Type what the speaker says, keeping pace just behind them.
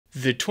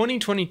The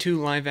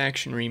 2022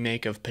 live-action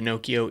remake of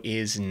Pinocchio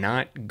is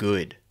not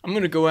good. I'm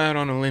gonna go out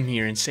on a limb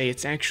here and say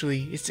it's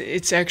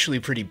actually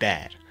pretty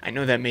bad. I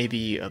know that may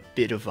be a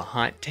bit of a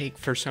hot take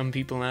for some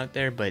people out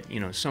there, but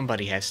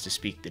somebody has to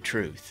speak the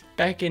truth.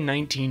 Back in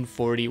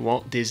 1940,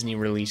 Walt Disney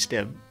released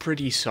a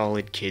pretty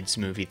solid kids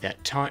movie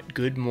that taught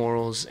good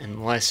morals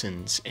and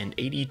lessons, and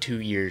 82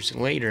 years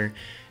later,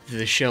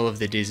 the shell of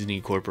the Disney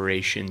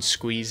Corporation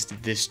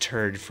squeezed this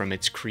turd from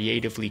its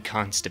creatively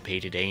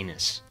constipated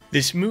anus.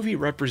 This movie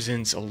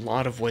represents a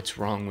lot of what's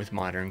wrong with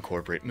modern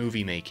corporate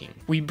movie making.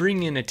 We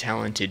bring in a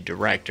talented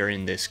director,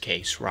 in this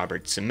case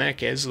Robert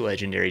Zemeckis,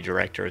 legendary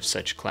director of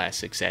such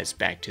classics as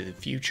Back to the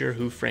Future,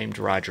 Who Framed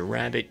Roger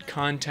Rabbit,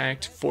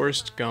 Contact,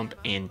 Forrest Gump,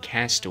 and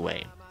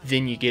Castaway.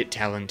 Then you get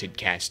talented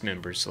cast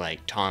members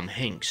like Tom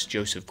Hanks,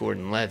 Joseph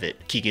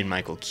Gordon-Levitt,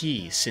 Keegan-Michael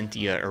Key,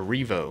 Cynthia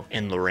Erivo,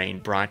 and Lorraine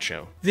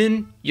Braccio.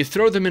 Then you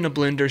throw them in a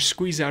blender,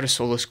 squeeze out a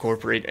soulless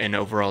corporate and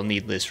overall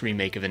needless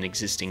remake of an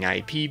existing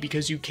IP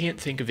because you can't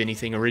think of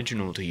anything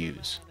original to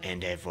use.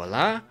 And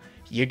voila,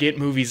 you get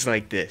movies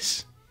like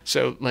this.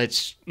 So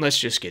let's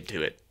just get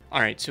to it.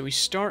 Alright, so we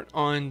start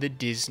on the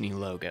Disney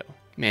logo.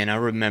 Man, I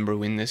remember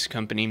when this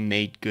company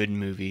made good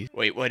movies.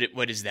 Wait,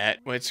 what is that?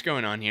 What's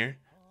going on here?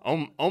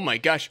 Oh my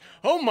gosh.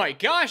 Oh my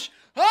gosh!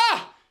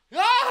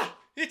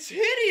 It's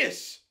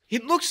hideous!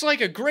 It looks like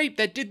a grape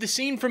that did the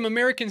scene from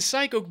American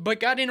Psycho but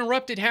got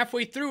interrupted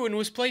halfway through and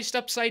was placed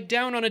upside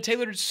down on a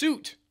tailored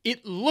suit.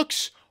 It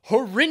looks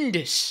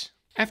horrendous.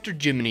 After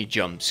Jiminy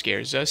jump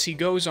scares us, he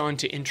goes on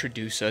to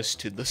introduce us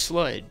to the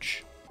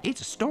sludge.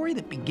 It's a story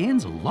that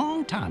begins a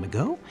long time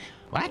ago.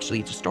 Well,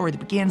 actually, it's a story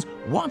that begins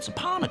once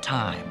upon a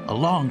time, a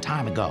long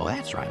time ago.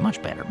 That's right,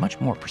 much better,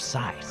 much more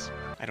precise.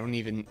 I don't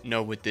even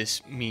know what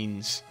this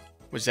means.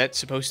 Was that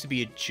supposed to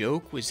be a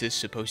joke? Was this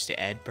supposed to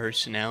add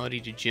personality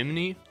to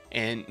Jiminy?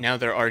 And now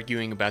they're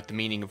arguing about the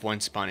meaning of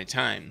Once Upon a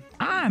Time.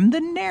 I'm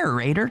the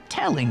narrator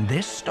telling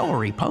this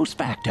story post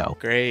facto.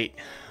 Great.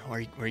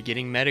 We're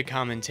getting meta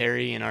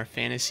commentary in our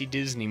fantasy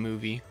Disney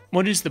movie.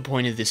 What is the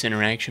point of this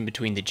interaction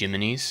between the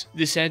Jiminy's?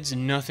 This adds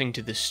nothing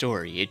to the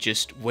story, it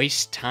just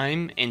wastes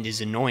time and is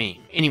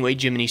annoying. Anyway,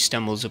 Jiminy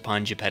stumbles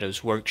upon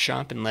Geppetto's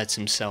workshop and lets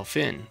himself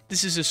in.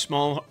 This is a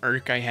small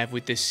irk I have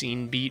with this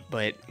scene beat,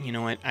 but you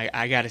know what,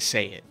 I gotta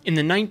say it. In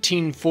the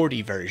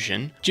 1940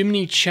 version,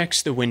 Jiminy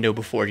checks the window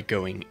before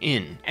going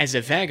in. As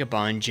a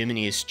vagabond,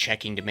 Jiminy is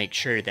checking to make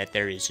sure that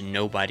there is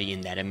nobody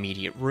in that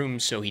immediate room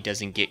so he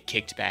doesn't get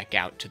kicked back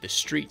out to the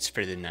streets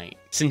for the night.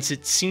 Since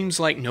it seems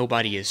like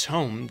nobody is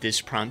home,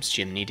 this prompts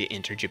Jiminy to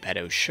enter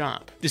Geppetto's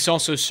shop. This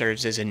also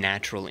serves as a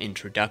natural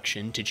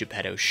introduction to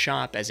Geppetto's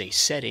shop as a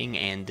setting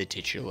and the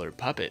titular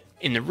puppet.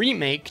 In the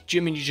remake,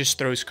 Jiminy just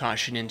throws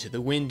caution into the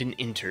wind and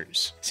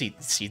enters. See,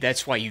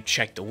 that's why you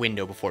check the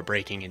window before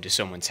breaking into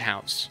someone's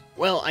house.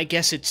 Well, I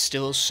guess it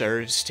still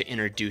serves to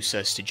introduce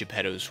us to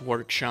Geppetto's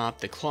workshop,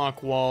 the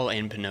clock wall,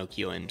 and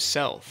Pinocchio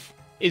himself.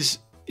 Is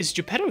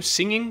Geppetto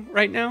singing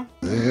right now?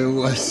 There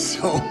was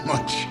so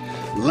much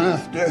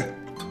laughter,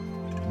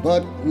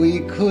 but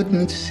we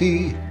couldn't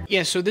see.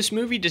 Yeah, so this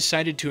movie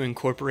decided to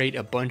incorporate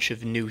a bunch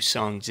of new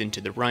songs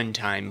into the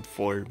runtime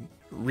for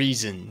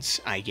reasons,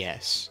 I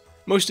guess.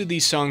 Most of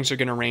these songs are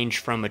going to range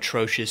from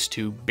atrocious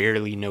to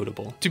barely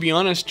notable. To be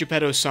honest,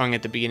 Geppetto's song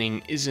at the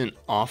beginning isn't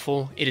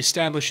awful. It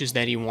establishes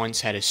that he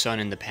once had a son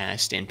in the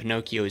past, and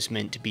Pinocchio is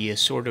meant to be a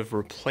sort of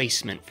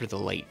replacement for the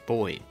late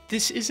boy.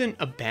 This isn't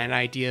a bad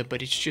idea,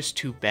 but it's just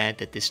too bad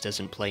that this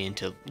doesn't play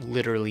into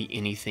literally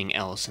anything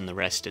else in the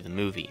rest of the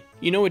movie.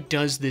 You know what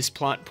does this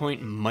plot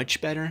point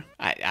much better?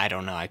 I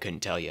don't know, I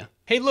couldn't tell you.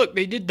 Hey look,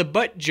 they did the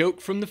butt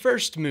joke from the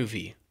first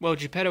movie. Well,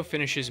 Geppetto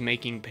finishes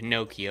making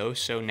Pinocchio,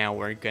 so now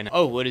we're gonna...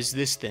 Oh, what is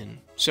this then?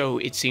 So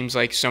it seems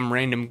like some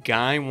random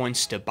guy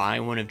wants to buy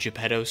one of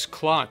Geppetto's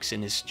clocks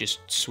and is just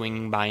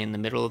swinging by in the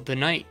middle of the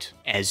night.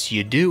 As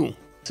you do.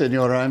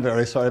 Senora, I'm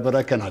very sorry, but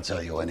I cannot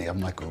sell you any of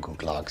my cuckoo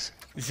clocks.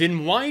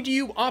 Then why do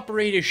you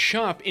operate a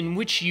shop in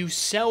which you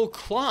sell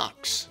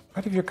clocks?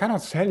 But if you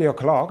cannot sell your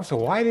clocks,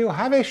 why do you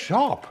have a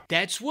shop?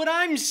 That's what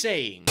I'm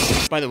saying!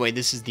 By the way,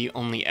 this is the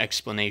only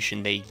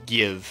explanation they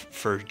give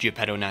for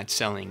Geppetto not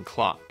selling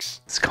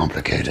clocks. It's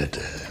complicated.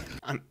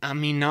 I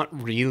mean, not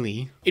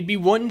really. It'd be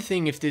one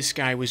thing if this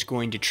guy was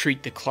going to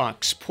treat the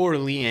clocks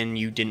poorly and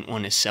you didn't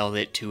want to sell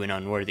it to an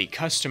unworthy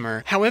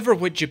customer. However,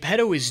 what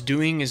Geppetto is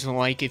doing is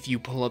like if you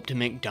pull up to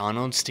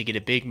McDonald's to get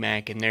a Big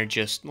Mac and they're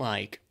just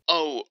like,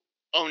 Oh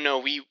no,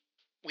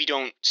 we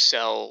don't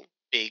sell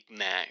Big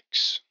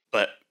Macs.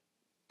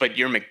 But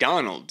you're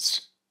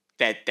McDonald's.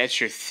 That's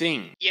your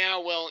thing.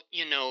 Yeah, well,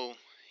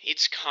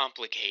 it's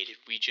complicated.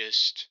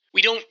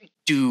 We don't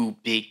do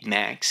Big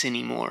Macs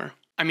anymore.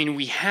 I mean,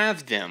 we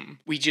have them.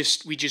 We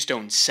just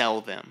don't sell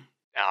them.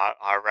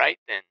 All right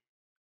then.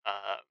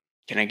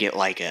 Can I get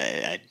like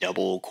a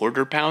double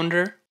quarter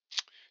pounder?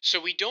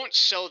 So we don't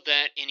sell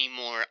that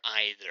anymore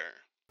either.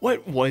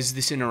 What was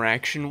this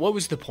interaction? What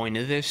was the point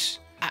of this?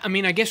 I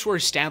mean, I guess we're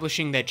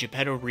establishing that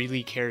Geppetto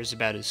really cares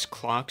about his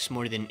clocks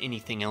more than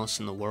anything else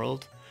in the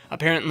world.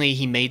 Apparently,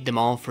 he made them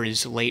all for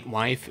his late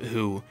wife,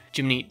 who...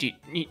 Jiminy,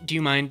 do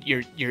you mind?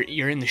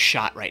 You're in the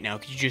shot right now.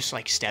 Could you just,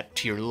 like, step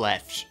to your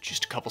left?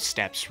 Just a couple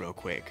steps real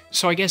quick.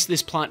 So I guess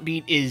this plot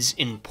beat is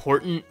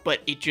important, but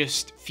it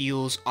just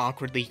feels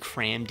awkwardly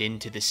crammed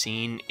into the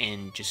scene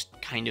and just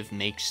kind of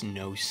makes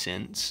no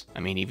sense. I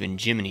mean, even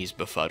Jiminy's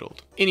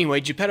befuddled. Anyway,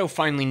 Geppetto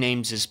finally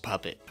names his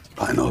puppet.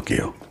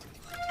 Pinocchio.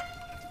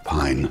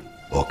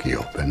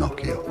 Pinocchio.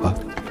 Huh?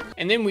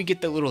 And then we get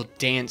the little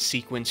dance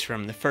sequence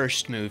from the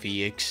first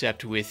movie,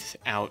 except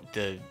without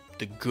the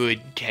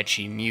good,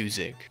 catchy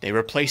music. They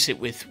replace it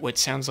with what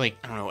sounds like,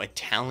 I don't know,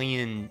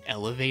 Italian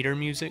elevator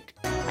music.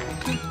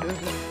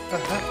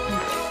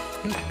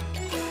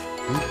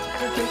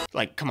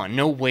 Like, come on,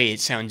 no way it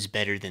sounds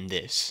better than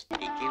this.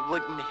 Take a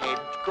wooden head,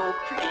 go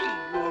play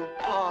your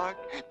part.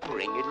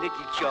 Bring a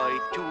little joy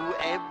to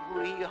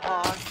every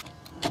heart.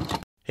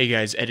 Hey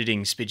guys,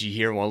 Editing Spidgy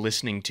here. While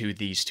listening to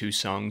these two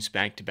songs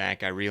back to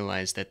back, I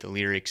realized that the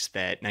lyrics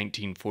that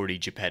 1940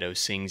 Geppetto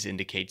sings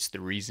indicates the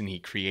reason he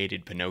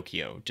created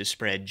Pinocchio, to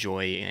spread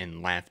joy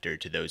and laughter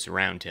to those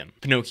around him.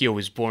 Pinocchio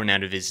was born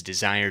out of his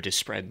desire to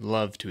spread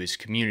love to his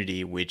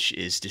community, which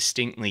is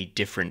distinctly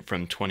different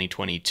from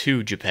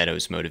 2022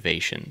 Geppetto's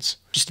motivations.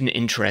 Just an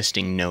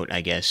interesting note, I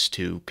guess,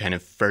 to kind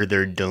of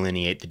further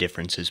delineate the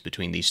differences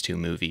between these two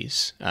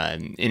movies.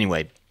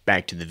 Anyway,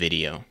 back to the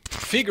video.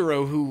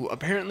 Figaro, who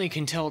apparently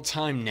can tell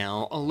time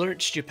now,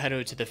 alerts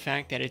Geppetto to the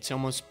fact that it's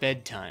almost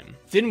bedtime.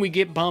 Then we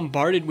get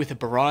bombarded with a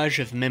barrage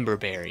of member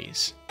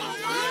berries.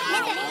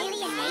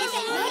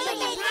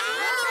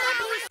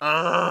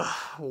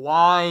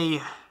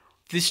 Why?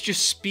 This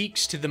just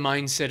speaks to the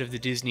mindset of the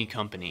Disney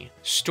company.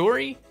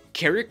 Story?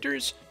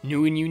 Characters?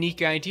 New and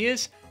unique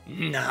ideas?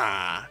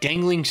 Nah.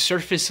 Dangling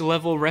surface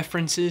level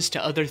references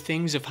to other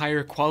things of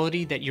higher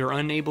quality that you're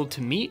unable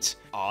to meet?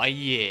 Aw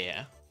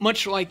yeah.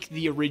 Much like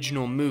the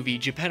original movie,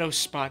 Geppetto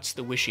spots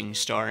the wishing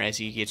star as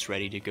he gets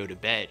ready to go to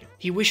bed.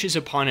 He wishes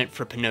upon it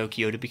for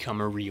Pinocchio to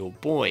become a real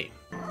boy.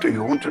 Do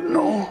you want to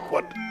know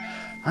what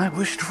I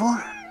wished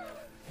for?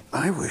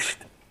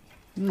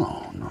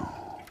 No.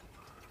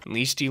 At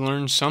least he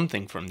learned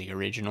something from the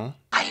original.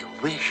 I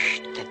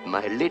wish that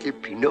my little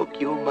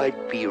Pinocchio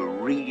might be a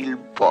real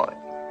boy.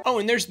 Oh,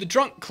 and there's the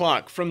drunk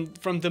clock from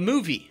the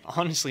movie.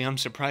 Honestly, I'm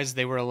surprised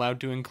they were allowed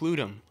to include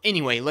him.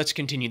 Anyway, let's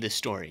continue the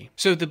story.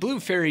 So the blue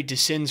fairy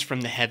descends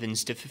from the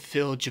heavens to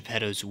fulfill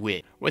Geppetto's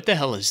wish. What the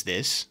hell is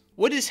this?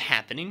 What is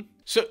happening?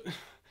 So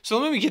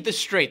let me get this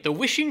straight. The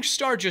wishing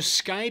star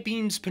just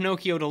skybeams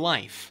Pinocchio to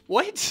life.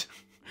 What?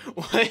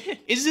 What?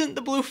 Isn't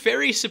the blue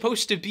fairy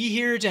supposed to be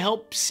here to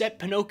help set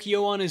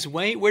Pinocchio on his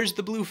way? Where's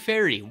the blue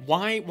fairy?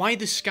 Why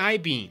the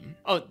skybeam?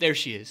 Oh, there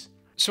she is.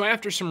 So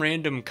after some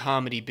random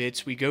comedy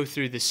bits, we go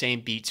through the same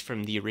beats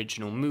from the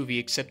original movie,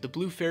 except the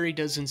blue fairy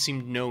doesn't seem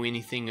to know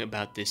anything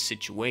about this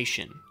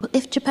situation. Well,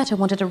 if Geppetto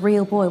wanted a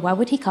real boy, why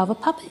would he carve a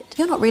puppet?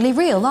 You're not really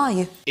real, are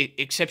you?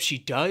 Except she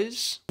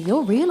does?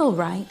 You're real, all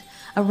right.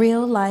 A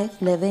real-life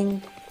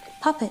living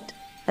puppet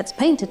that's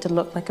painted to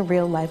look like a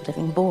real-life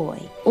living boy.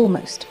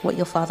 Almost what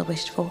your father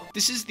wished for.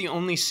 This is the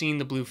only scene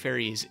the blue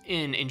fairy is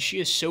in, and she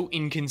is so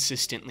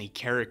inconsistently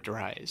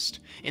characterized.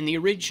 In the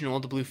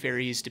original, the blue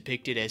fairy is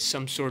depicted as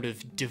some sort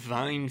of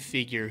divine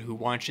figure who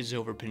watches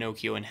over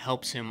Pinocchio and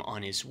helps him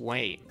on his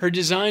way. Her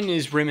design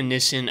is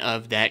reminiscent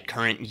of that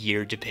current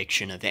year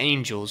depiction of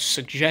angels,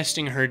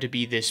 suggesting her to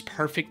be this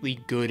perfectly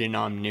good and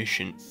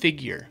omniscient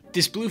figure.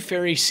 This blue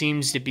fairy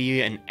seems to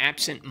be an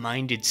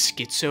absent-minded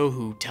schizo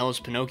who tells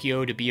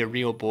Pinocchio to be a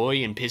real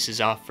boy and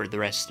pisses off for the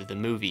rest of the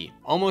movie.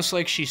 Almost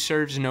like she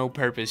serves no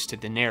purpose to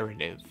the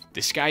narrative.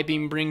 The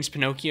skybeam brings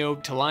Pinocchio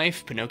to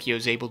life, Pinocchio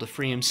is able to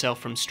free himself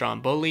from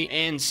Stromboli,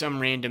 and some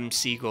random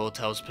seagull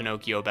tells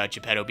Pinocchio about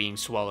Geppetto being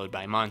swallowed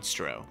by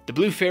Monstro. The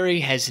blue fairy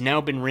has now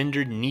been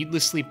rendered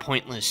needlessly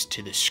pointless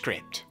to the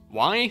script.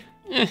 Why?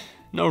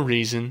 No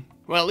reason.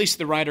 Well, at least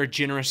the writer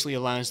generously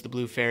allows the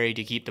blue fairy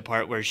to keep the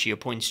part where she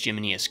appoints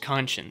Jiminy as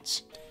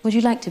conscience. Would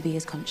you like to be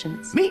his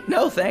conscience? Me?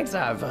 No, thanks.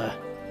 I've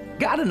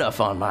got enough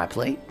on my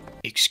plate.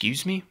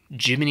 Excuse me?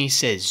 Jiminy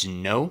says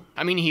no?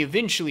 I mean, he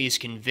eventually is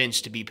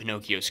convinced to be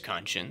Pinocchio's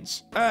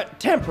conscience.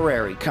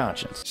 Temporary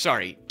conscience.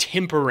 Sorry,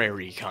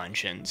 temporary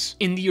conscience.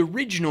 In the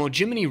original,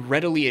 Jiminy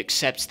readily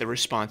accepts the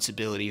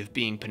responsibility of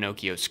being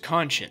Pinocchio's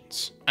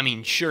conscience. I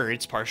mean, sure,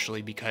 it's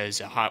partially because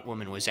a hot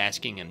woman was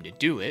asking him to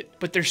do it,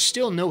 but there's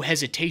still no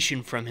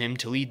hesitation from him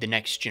to lead the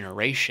next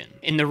generation.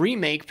 In the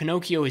remake,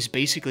 Pinocchio is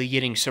basically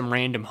getting some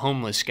random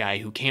homeless guy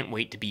who can't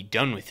wait to be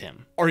done with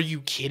him. Are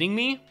you kidding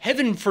me?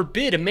 Heaven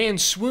forbid a man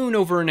swoon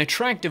over an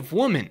attractive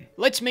woman.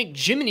 Let's make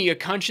Jiminy a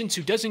conscience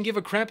who doesn't give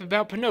a crap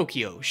about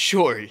Pinocchio.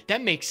 Sure,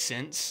 that makes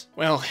sense.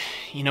 Well,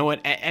 you know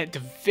what? At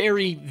the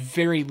very,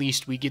 very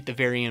least, we get the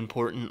very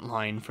important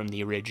line from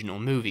the original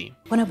movie.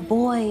 When a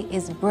boy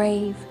is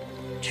brave,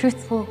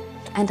 truthful,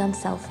 and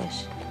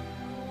unselfish,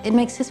 it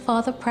makes his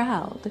father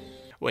proud.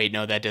 Wait,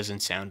 no, that doesn't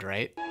sound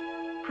right.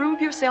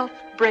 Prove yourself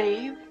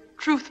brave,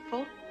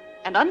 truthful,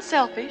 and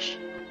unselfish,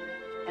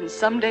 and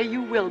someday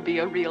you will be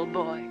a real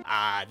boy.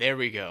 Ah, there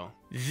we go.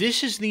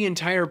 This is the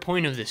entire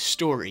point of the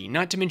story,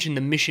 not to mention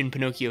the mission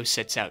Pinocchio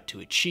sets out to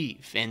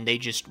achieve, and they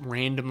just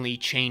randomly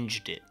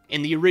changed it.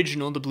 In the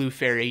original, the Blue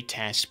Fairy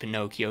tasked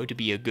Pinocchio to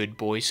be a good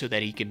boy so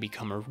that he could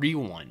become a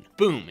real one.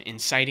 Boom,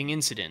 inciting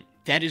incident.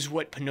 That is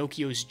what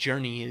Pinocchio's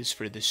journey is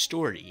for the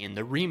story. In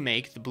the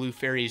remake, the Blue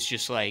Fairy is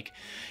just like,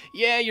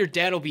 yeah, your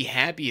dad'll be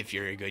happy if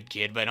you're a good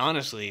kid, but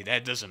honestly,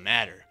 that doesn't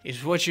matter.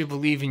 It's what you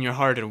believe in your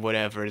heart or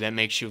whatever that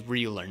makes you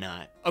real or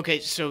not. Okay,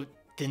 so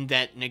then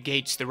that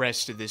negates the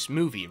rest of this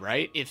movie,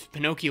 right? If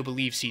Pinocchio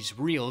believes he's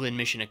real, then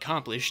mission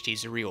accomplished,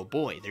 he's a real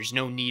boy. There's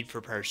no need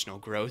for personal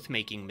growth,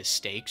 making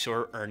mistakes,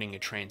 or earning a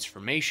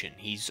transformation.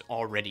 He's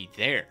already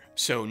there.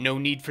 So no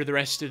need for the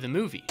rest of the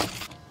movie.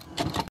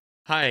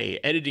 Hi,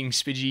 Editing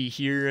Spidgy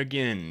here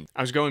again.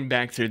 I was going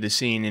back through the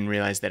scene and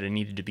realized that I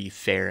needed to be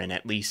fair and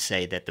at least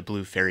say that the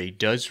Blue Fairy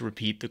does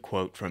repeat the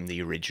quote from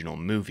the original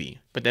movie.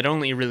 But that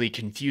only really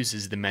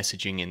confuses the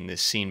messaging in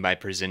this scene by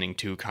presenting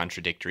two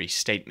contradictory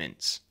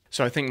statements.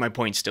 So I think my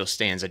point still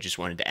stands, I just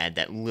wanted to add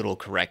that little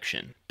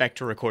correction. Back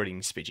to recording,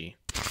 Spidgy.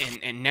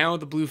 And now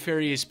the Blue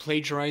Fairy is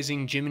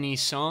plagiarizing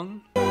Jiminy's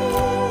song?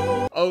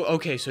 Oh,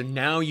 okay, so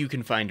now you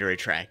can find her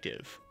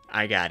attractive.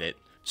 I got it.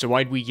 So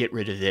why'd we get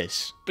rid of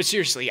this? But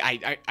seriously,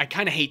 I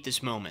kinda hate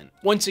this moment.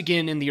 Once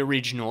again, in the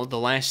original, the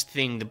last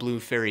thing the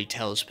Blue Fairy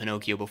tells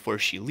Pinocchio before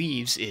she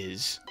leaves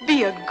is,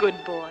 Be a good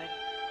boy,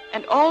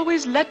 and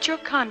always let your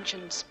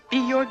conscience be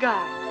your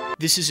guide.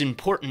 This is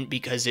important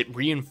because it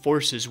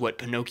reinforces what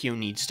Pinocchio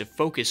needs to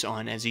focus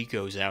on as he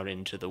goes out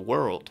into the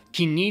world.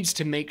 He needs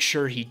to make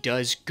sure he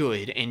does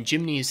good, and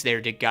Jiminy is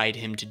there to guide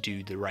him to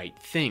do the right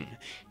thing.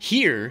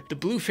 Here, the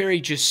Blue Fairy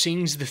just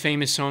sings the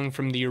famous song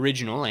from the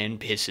original and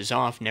pisses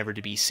off, never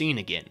to be seen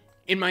again.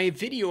 In my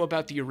video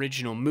about the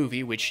original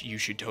movie, which you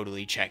should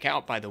totally check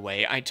out by the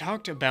way, I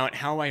talked about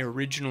how I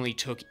originally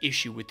took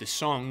issue with the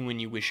song When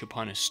You Wish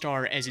Upon a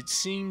Star, as it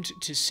seemed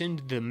to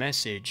send the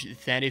message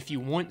that if you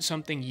want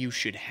something you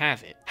should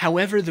have it.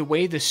 However, the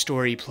way the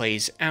story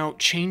plays out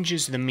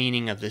changes the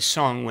meaning of the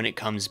song when it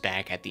comes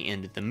back at the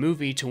end of the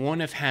movie to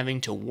one of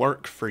having to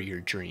work for your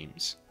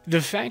dreams. The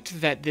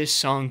fact that this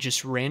song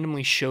just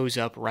randomly shows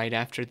up right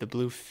after the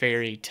Blue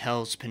Fairy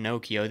tells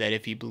Pinocchio that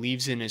if he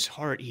believes in his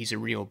heart he's a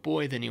real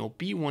boy, then he'll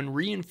be one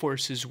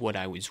reinforces what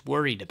I was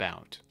worried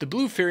about. The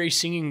Blue Fairy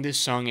singing this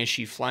song as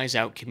she flies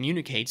out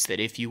communicates that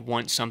if you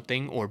want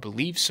something or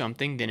believe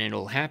something, then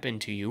it'll happen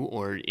to you,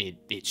 or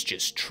it's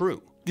just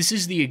true. This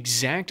is the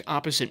exact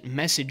opposite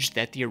message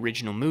that the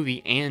original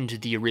movie and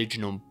the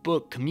original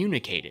book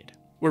communicated.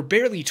 We're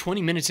barely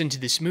 20 minutes into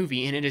this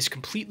movie and it has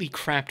completely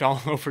crapped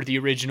all over the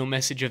original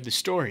message of the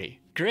story.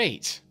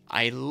 Great.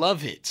 I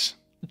love it.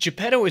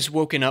 Geppetto is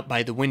woken up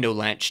by the window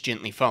latch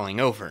gently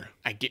falling over.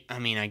 I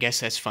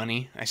guess that's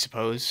funny, I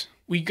suppose.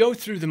 We go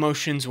through the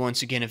motions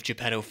once again of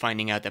Geppetto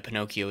finding out that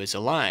Pinocchio is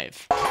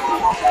alive.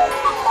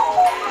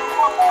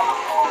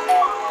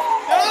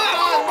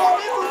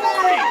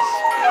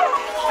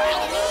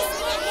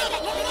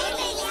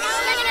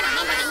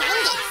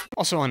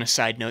 Also, on a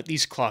side note,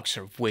 these clocks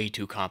are way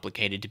too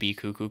complicated to be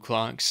cuckoo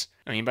clocks.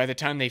 I mean, by the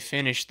time they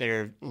finish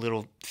their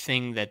little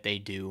thing that they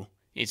do,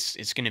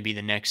 it's gonna be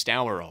the next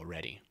hour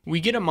already. We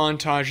get a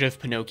montage of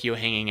Pinocchio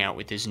hanging out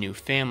with his new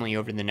family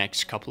over the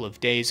next couple of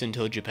days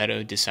until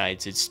Geppetto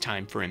decides it's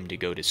time for him to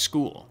go to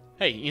school.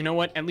 Hey, you know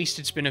what? At least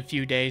it's been a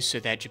few days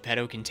so that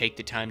Geppetto can take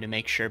the time to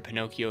make sure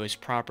Pinocchio is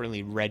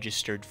properly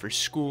registered for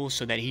school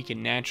so that he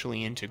can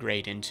naturally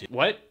integrate into—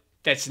 What?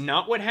 That's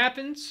not what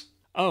happens?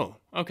 Oh,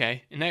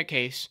 okay. In that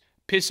case,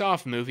 piss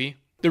off, movie.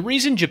 The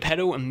reason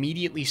Geppetto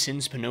immediately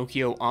sends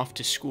Pinocchio off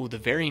to school the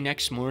very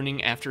next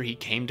morning after he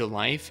came to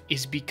life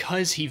is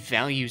because he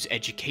values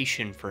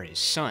education for his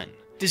son.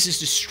 This is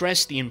to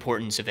stress the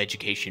importance of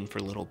education for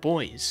little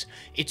boys.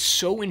 It's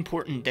so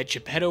important that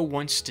Geppetto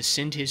wants to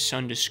send his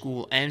son to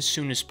school as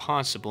soon as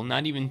possible,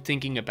 not even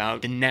thinking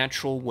about the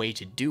natural way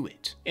to do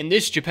it. In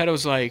this,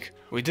 Geppetto's like,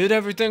 we did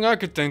everything I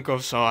could think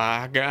of, so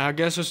I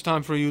guess it's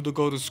time for you to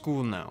go to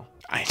school now.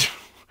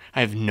 I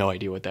have no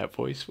idea what that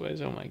voice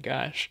was, oh my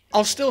gosh.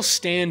 I'll still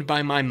stand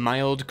by my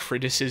mild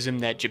criticism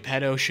that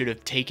Geppetto should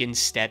have taken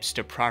steps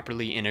to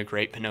properly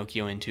integrate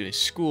Pinocchio into his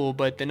school,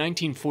 but the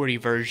 1940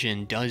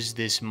 version does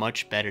this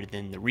much better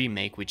than the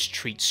remake, which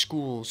treats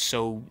school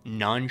so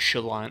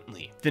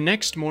nonchalantly. The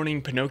next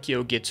morning,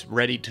 Pinocchio gets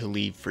ready to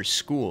leave for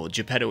school.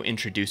 Geppetto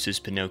introduces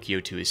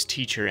Pinocchio to his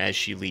teacher as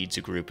she leads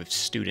a group of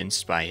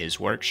students by his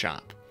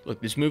workshop. Look,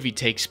 this movie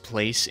takes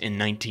place in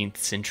 19th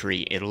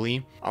century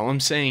Italy. All I'm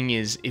saying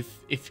is,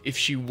 if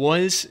she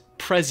was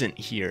present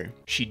here,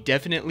 she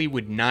definitely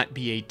would not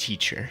be a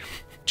teacher.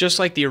 Just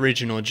like the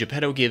original,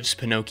 Geppetto gives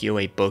Pinocchio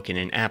a book and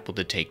an apple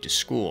to take to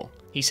school.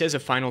 He says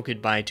a final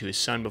goodbye to his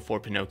son before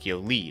Pinocchio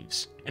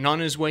leaves. And on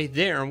his way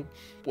there,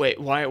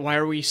 wait, why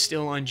are we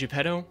still on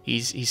Geppetto?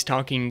 He's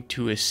talking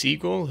to a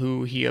seagull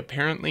who he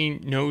apparently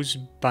knows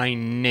by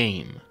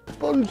name.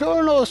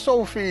 Buongiorno,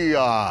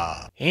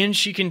 Sofia. And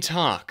she can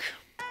talk.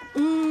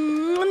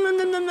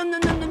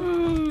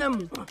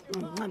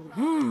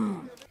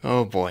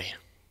 Oh boy.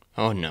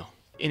 Oh no.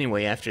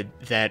 Anyway, after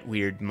that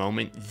weird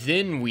moment,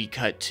 then we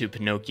cut to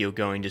Pinocchio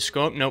going to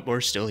school. Oh, nope,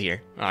 we're still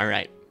here.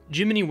 Alright.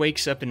 Jiminy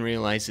wakes up and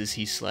realizes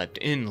he slept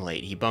in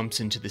late. He bumps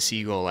into the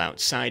seagull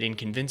outside and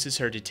convinces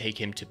her to take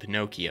him to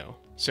Pinocchio.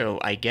 So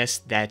I guess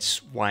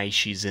that's why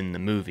she's in the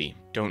movie.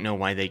 Don't know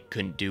why they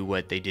couldn't do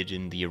what they did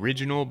in the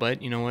original,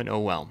 but you know what, oh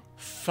well.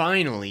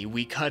 Finally,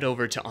 we cut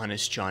over to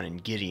Honest John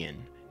and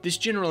Gideon. This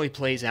generally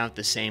plays out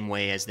the same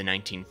way as the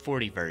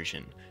 1940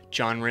 version.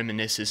 John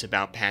reminisces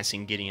about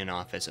passing Gideon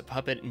off as a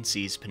puppet and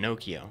sees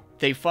Pinocchio.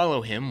 They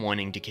follow him,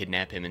 wanting to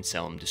kidnap him and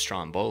sell him to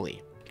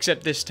Stromboli.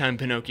 Except this time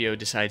Pinocchio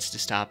decides to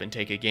stop and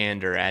take a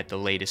gander at the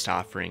latest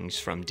offerings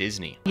from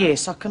Disney.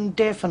 Yes, I can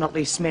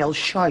definitely smell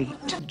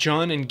shite.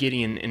 John and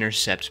Gideon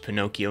intercept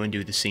Pinocchio and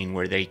do the scene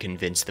where they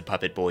convince the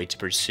puppet boy to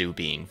pursue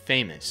being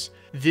famous.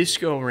 This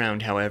go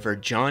around, however,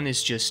 John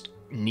is just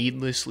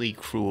needlessly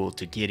cruel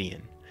to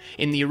Gideon.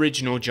 In the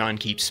original, John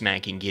keeps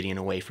smacking Gideon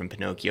away from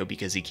Pinocchio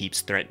because he keeps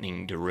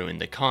threatening to ruin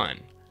the con.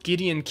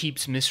 Gideon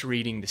keeps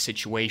misreading the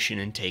situation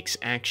and takes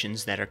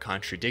actions that are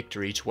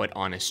contradictory to what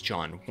Honest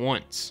John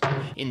wants.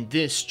 In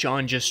this,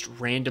 John just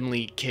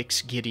randomly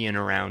kicks Gideon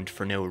around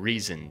for no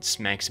reason,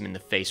 smacks him in the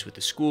face with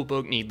a school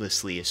book,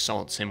 needlessly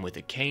assaults him with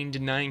a cane,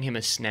 denying him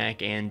a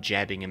snack, and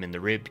jabbing him in the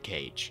rib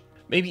cage.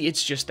 Maybe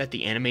it's just that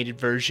the animated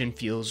version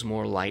feels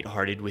more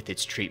lighthearted with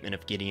its treatment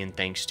of Gideon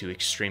thanks to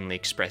extremely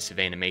expressive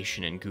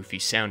animation and goofy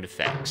sound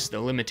effects.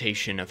 The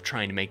limitation of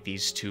trying to make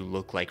these two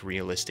look like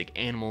realistic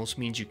animals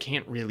means you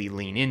can't really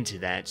lean into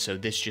that, so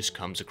this just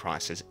comes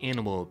across as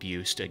animal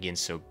abuse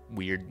against a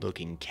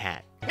weird-looking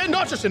cat. And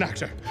not just an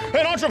actor,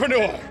 an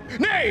entrepreneur,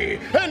 nay,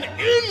 an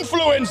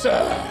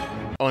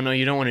influencer! Oh no,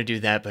 you don't want to do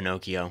that,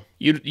 Pinocchio.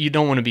 You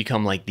don't want to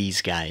become like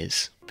these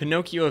guys.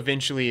 Pinocchio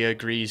eventually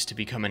agrees to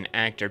become an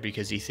actor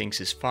because he thinks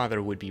his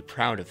father would be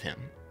proud of him.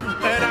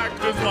 An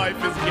actor's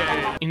life is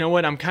gay. You know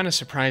what, I'm kind of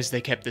surprised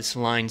they kept this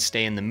line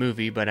stay in the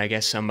movie, but I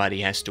guess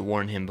somebody has to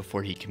warn him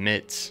before he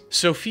commits.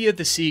 Sophia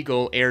the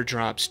Seagull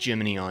airdrops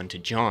Jiminy onto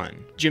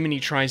John. Jiminy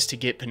tries to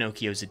get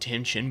Pinocchio's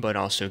attention, but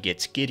also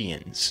gets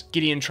Gideon's.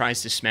 Gideon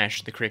tries to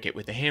smash the cricket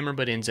with a hammer,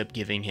 but ends up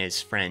giving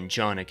his friend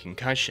John a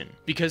concussion.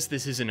 Because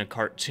this isn't a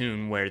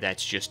cartoon where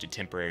that's just a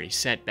temporary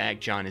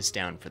setback, John is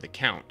down for the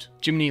count.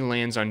 Jiminy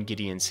lands on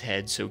Gideon's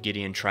head, so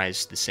Gideon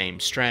tries the same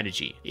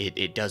strategy.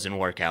 It doesn't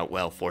work out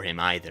well for him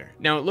either.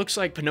 Now it looks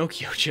like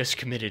Pinocchio just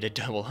committed a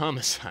double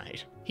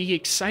homicide. He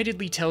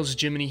excitedly tells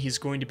Jiminy he's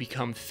going to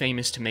become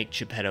famous to make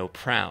Geppetto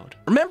proud.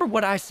 Remember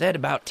what I said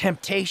about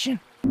temptation?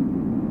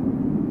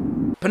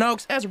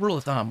 Pinocchio, as a rule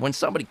of thumb, when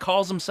somebody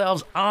calls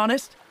themselves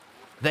honest,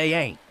 they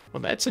ain't.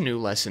 Well, that's a new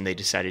lesson they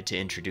decided to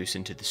introduce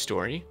into the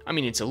story. I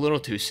mean, it's a little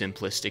too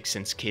simplistic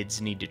since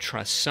kids need to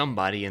trust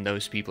somebody and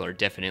those people are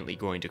definitely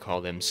going to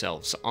call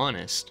themselves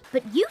honest.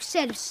 But you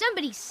said if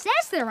somebody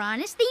says they're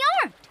honest, they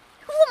aren't.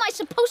 Who am I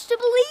supposed to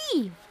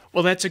believe?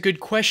 Well, that's a good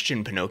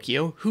question,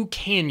 Pinocchio. Who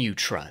can you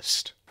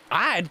trust?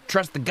 I'd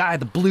trust the guy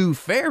the blue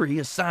fairy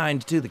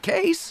assigned to the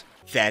case.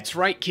 That's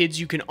right, kids.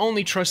 You can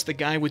only trust the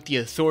guy with the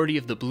authority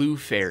of the blue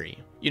fairy.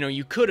 You know,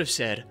 you could have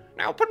said,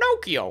 "Now,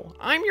 Pinocchio,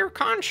 I'm your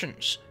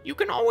conscience. You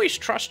can always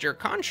trust your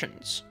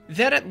conscience."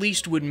 That at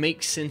least would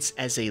make sense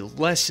as a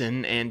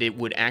lesson, and it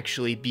would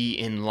actually be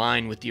in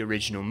line with the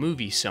original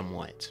movie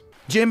somewhat.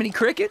 Jiminy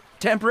Cricket,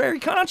 temporary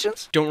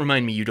conscience? Don't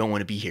remind me you don't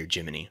want to be here,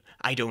 Jiminy.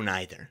 I don't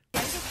either.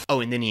 Oh,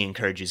 and then he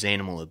encourages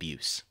animal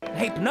abuse.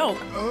 Hey,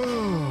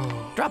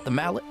 Pinocchio. Drop the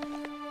mallet.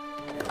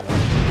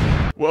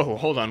 Whoa,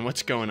 hold on,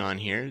 what's going on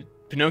here?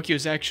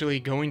 Pinocchio's actually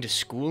going to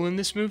school in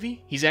this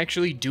movie? He's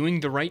actually doing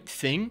the right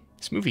thing?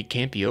 This movie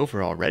can't be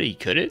over already,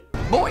 could it?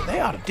 Boy, they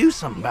ought to do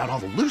something about all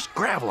the loose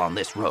gravel on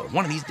this road.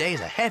 One of these days,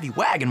 a heavy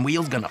wagon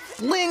wheel's gonna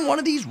fling one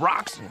of these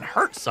rocks and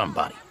hurt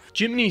somebody.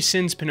 Jiminy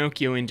sends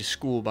Pinocchio into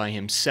school by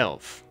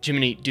himself.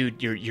 Jiminy,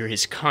 dude, you're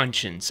his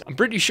conscience. I'm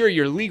pretty sure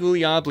you're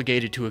legally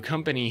obligated to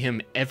accompany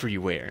him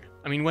everywhere.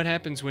 I mean, what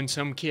happens when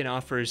some kid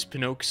offers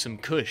Pinocchio some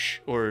kush?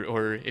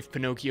 Or if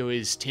Pinocchio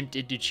is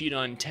tempted to cheat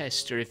on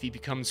tests, or if he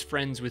becomes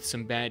friends with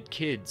some bad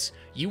kids?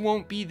 You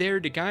won't be there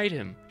to guide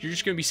him. You're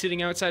just gonna be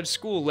sitting outside of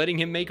school letting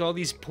him make all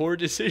these poor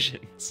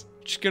decisions.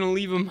 Just gonna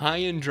leave him high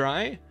and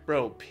dry?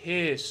 Bro,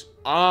 piss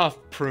off,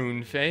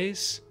 prune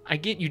face. I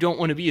get you don't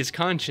want to be his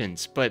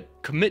conscience, but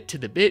commit to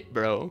the bit,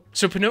 bro.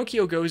 So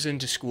Pinocchio goes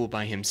into school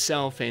by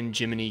himself, and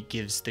Jiminy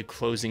gives the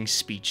closing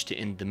speech to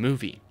end the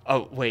movie.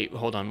 Oh, wait,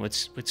 hold on,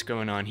 what's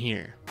going on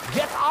here?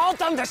 Get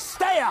out and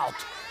stay out!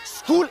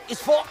 School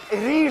is for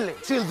real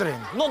children,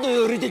 not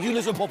the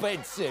ridiculous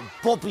puppets.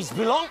 Puppies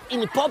belong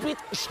in a puppet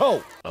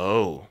show.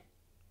 Oh.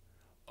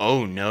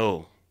 Oh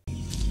no.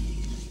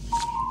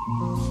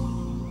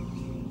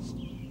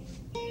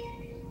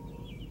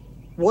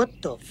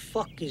 What the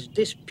fuck is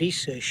this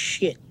piece of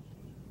shit?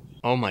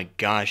 Oh my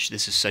gosh,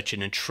 this is such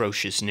an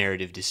atrocious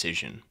narrative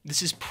decision.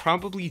 This is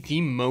probably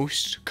the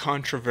most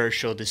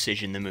controversial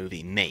decision the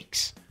movie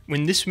makes.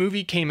 When this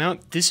movie came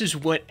out, this is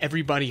what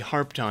everybody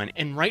harped on,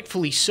 and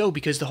rightfully so,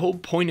 because the whole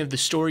point of the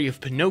story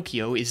of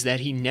Pinocchio is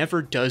that he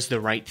never does the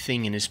right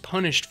thing and is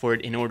punished for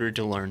it in order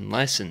to learn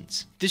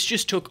lessons. This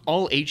just took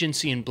all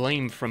agency and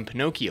blame from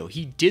Pinocchio.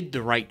 He did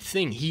the right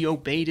thing. He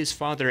obeyed his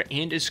father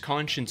and his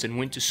conscience and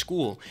went to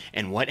school.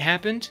 And what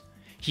happened?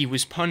 He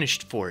was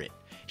punished for it.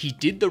 He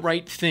did the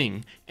right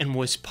thing and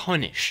was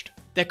punished.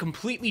 That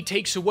completely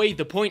takes away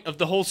the point of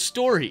the whole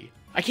story.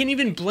 I can't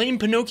even blame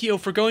Pinocchio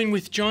for going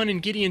with John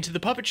and Gideon to the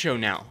puppet show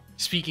now.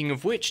 Speaking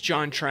of which,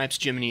 John traps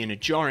Jiminy in a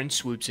jar and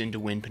swoops in to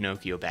win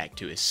Pinocchio back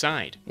to his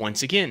side.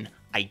 Once again,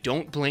 I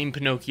don't blame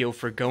Pinocchio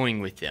for going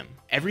with them.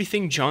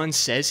 Everything John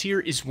says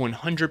here is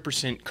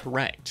 100%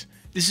 correct.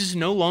 This is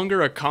no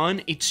longer a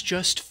con, it's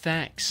just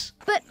facts.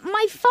 But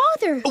my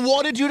father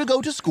wanted you to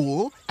go to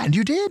school, and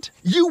you did.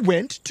 You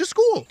went to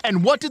school.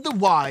 And what did the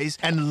wise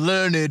and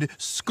learned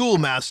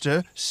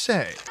schoolmaster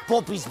say?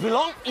 Puppies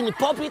belong in a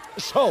puppet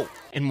show.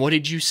 And what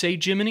did you say,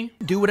 Jiminy?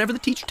 Do whatever the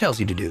teacher tells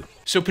you to do.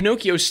 So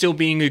Pinocchio's still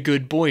being a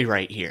good boy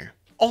right here.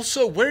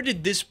 Also, where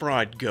did this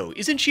broad go?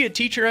 Isn't she a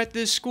teacher at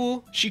this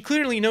school? She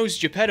clearly knows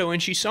Geppetto,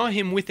 and she saw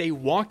him with a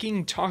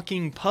walking,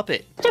 talking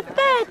puppet.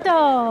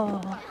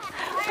 Geppetto!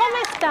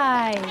 Come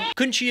stai?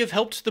 Couldn't she have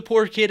helped the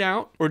poor kid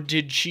out? Or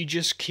did she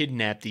just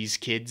kidnap these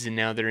kids and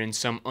now they're in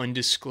some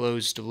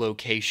undisclosed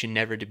location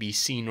never to be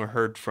seen or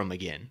heard from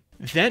again?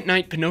 That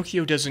night,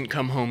 Pinocchio doesn't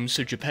come home,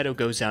 so Geppetto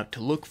goes out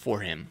to look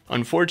for him.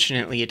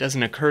 Unfortunately, it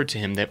doesn't occur to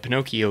him that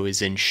Pinocchio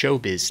is in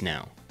showbiz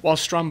now. While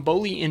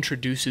Stromboli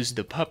introduces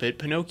the puppet,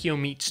 Pinocchio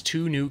meets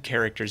two new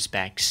characters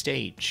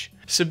backstage.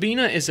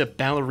 Sabina is a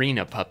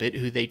ballerina puppet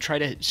who they try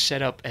to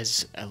set up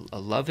as a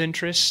love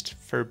interest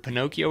for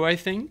Pinocchio, I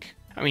think.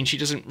 I mean, she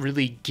doesn't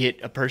really get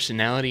a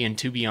personality, and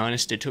to be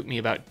honest, it took me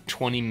about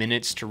 20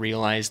 minutes to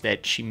realize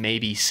that she may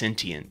be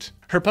sentient.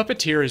 Her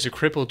puppeteer is a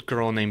crippled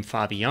girl named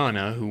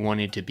Fabiana who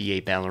wanted to be a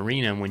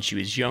ballerina when she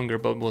was younger,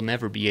 but will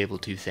never be able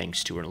to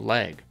thanks to her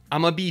leg.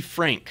 I'ma be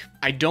frank,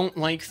 I don't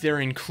like their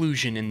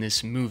inclusion in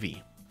this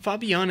movie.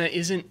 Fabiana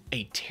isn't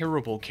a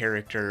terrible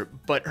character,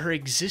 but her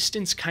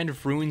existence kind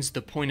of ruins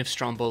the point of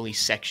Stromboli's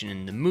section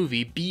in the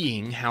movie,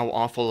 being how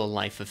awful a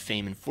life of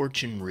fame and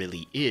fortune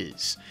really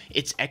is.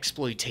 It's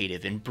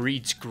exploitative and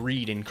breeds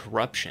greed and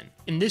corruption.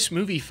 In this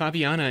movie,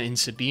 Fabiana and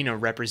Sabina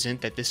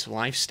represent that this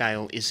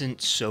lifestyle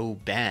isn't so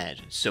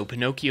bad, so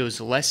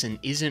Pinocchio's lesson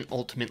isn't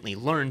ultimately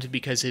learned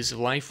because his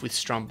life with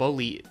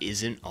Stromboli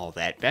isn't all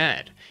that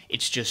bad.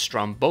 It's just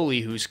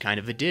Stromboli who's kind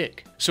of a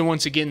dick. So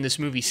once again, this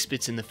movie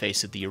spits in the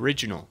face of the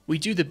original. We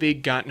do the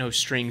big got no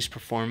strings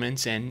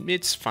performance, and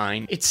it's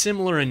fine. It's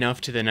similar enough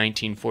to the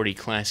 1940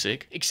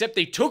 classic, except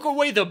they took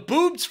away the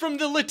boobs from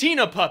the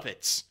Latina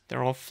puppets!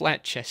 They're all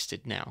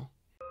flat-chested now.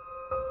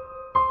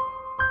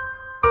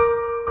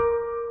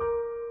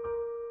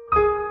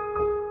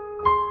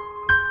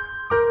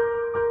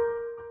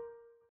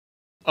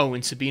 Oh,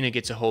 and Sabina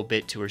gets a whole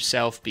bit to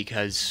herself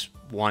because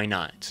why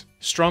not?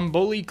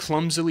 Stromboli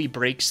clumsily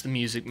breaks the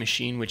music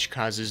machine, which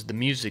causes the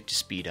music to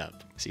speed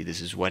up. See,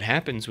 this is what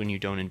happens when you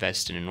don't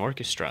invest in an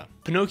orchestra.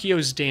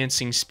 Pinocchio's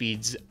dancing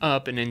speeds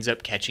up and ends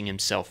up catching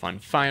himself on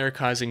fire,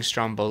 causing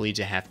Stromboli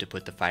to have to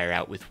put the fire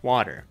out with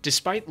water.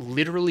 Despite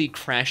literally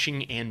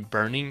crashing and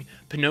burning,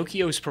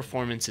 Pinocchio's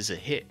performance is a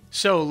hit.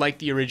 So, like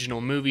the original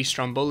movie,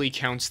 Stromboli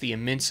counts the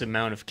immense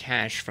amount of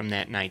cash from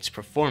that night's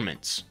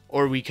performance.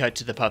 Or we cut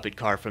to the puppet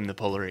car from the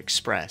Polar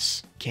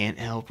Express. Can't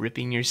help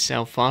ripping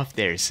yourself off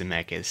there,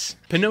 Zemeckis.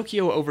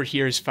 Pinocchio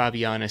overhears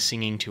Fabiana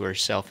singing to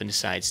herself and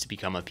decides to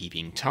become a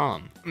peeping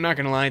Tom. I'm not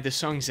gonna lie, the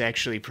song's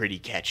actually pretty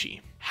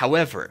catchy.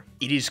 However,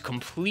 it is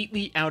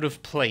completely out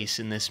of place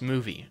in this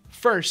movie.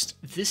 First,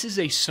 this is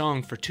a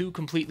song for two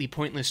completely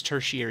pointless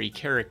tertiary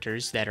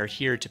characters that are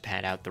here to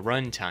pad out the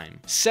runtime.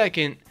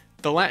 Second,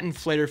 the Latin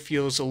flair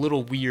feels a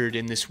little weird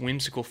in this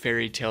whimsical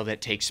fairy tale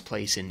that takes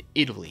place in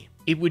Italy.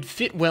 It would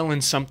fit well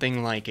in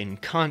something like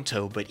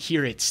Encanto, but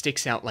here it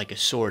sticks out like a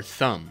sore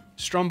thumb.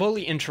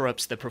 Stromboli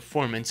interrupts the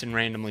performance and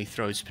randomly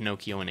throws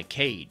Pinocchio in a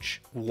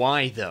cage.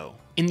 Why though?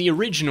 In the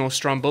original,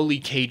 Stromboli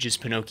cages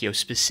Pinocchio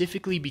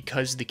specifically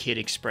because the kid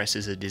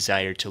expresses a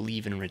desire to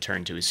leave and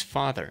return to his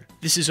father.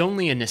 This is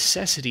only a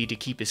necessity to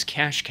keep his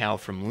cash cow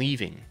from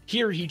leaving.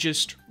 Here he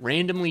just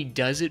randomly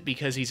does it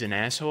because he's an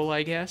asshole,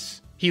 I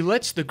guess? He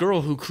lets the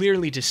girl who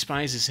clearly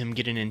despises him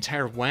get an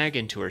entire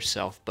wagon to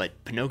herself,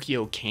 but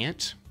Pinocchio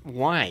can't?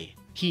 Why?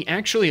 He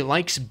actually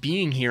likes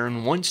being here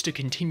and wants to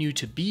continue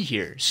to be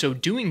here, so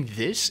doing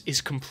this is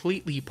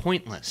completely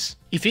pointless.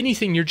 If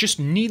anything, you're just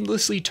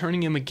needlessly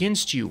turning him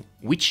against you,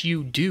 which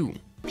you do.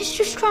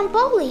 Mr.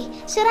 Stromboli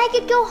said I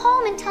could go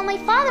home and tell my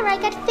father I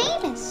got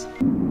famous.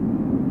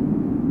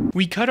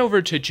 We cut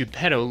over to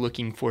Geppetto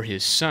looking for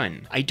his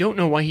son. I don't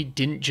know why he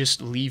didn't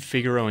just leave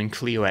Figaro and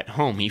Cleo at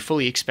home. He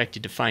fully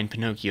expected to find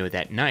Pinocchio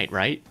that night,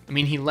 right? I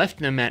mean, he left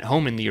them at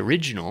home in the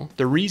original.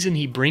 The reason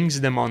he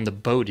brings them on the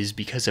boat is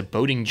because a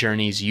boating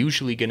journey is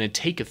usually going to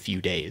take a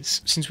few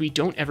days. Since we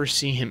don't ever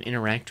see him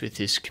interact with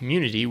his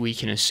community, we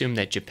can assume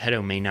that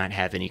Geppetto may not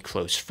have any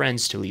close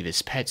friends to leave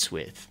his pets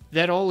with.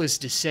 That all is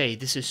to say,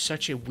 this is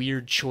such a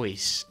weird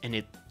choice, and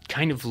it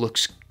kind of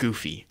looks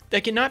goofy.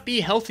 That cannot be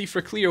healthy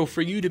for Cleo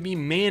for you to be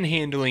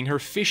manhandling her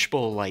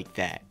fishbowl like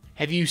that.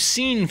 Have you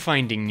seen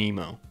Finding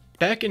Nemo?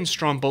 Back in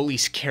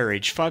Stromboli's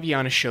carriage,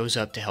 Fabiana shows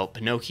up to help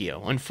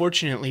Pinocchio.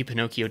 Unfortunately,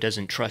 Pinocchio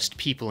doesn't trust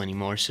people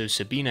anymore, so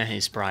Sabina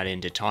is brought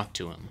in to talk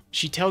to him.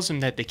 She tells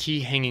him that the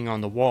key hanging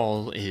on the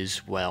wall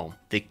is, well,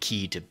 the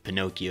key to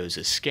Pinocchio's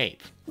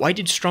escape. Why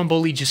did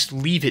Stromboli just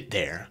leave it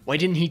there? Why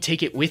didn't he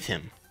take it with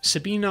him?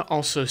 Sabina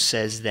also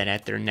says that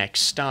at their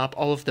next stop,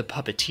 all of the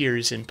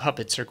puppeteers and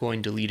puppets are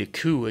going to lead a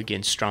coup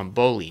against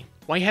Stromboli.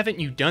 Why haven't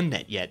you done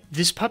that yet?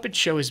 This puppet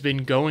show has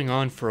been going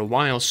on for a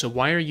while, so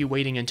why are you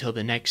waiting until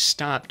the next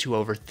stop to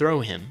overthrow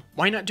him?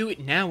 Why not do it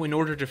now in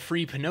order to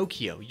free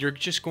Pinocchio? You're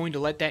just going to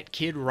let that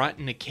kid rot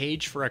in a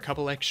cage for a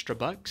couple extra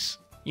bucks?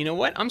 You know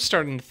what? I'm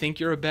starting to think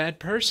you're a bad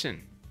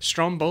person.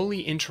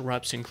 Stromboli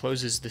interrupts and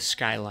closes the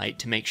skylight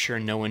to make sure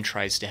no one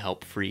tries to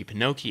help free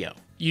Pinocchio.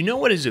 You know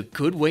what is a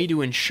good way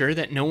to ensure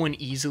that no one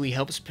easily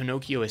helps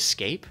Pinocchio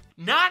escape?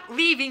 Not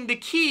leaving the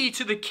key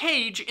to the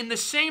cage in the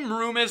same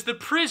room as the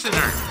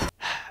prisoner!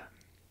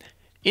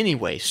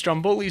 Anyway,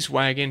 Stromboli's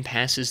wagon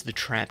passes the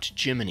trapped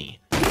Jiminy.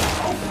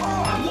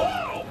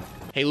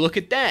 Hey, look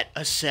at that!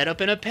 A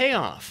setup and a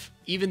payoff!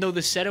 Even though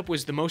the setup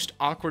was the most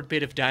awkward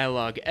bit of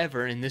dialogue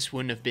ever, and this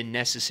wouldn't have been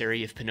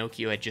necessary if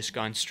Pinocchio had just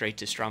gone straight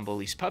to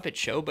Stromboli's puppet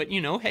show, but you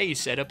know, hey,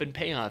 setup and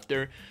payoff,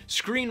 they're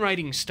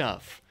screenwriting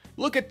stuff.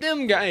 Look at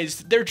them,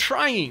 guys! They're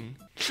trying!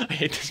 I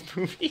hate this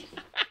movie.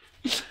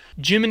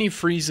 Jiminy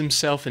frees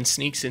himself and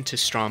sneaks into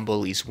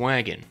Stromboli's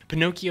wagon.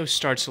 Pinocchio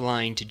starts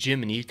lying to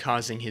Jiminy,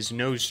 causing his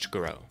nose to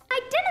grow. I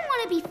didn't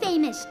want to be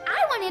famous.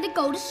 I wanted to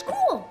go to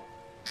school.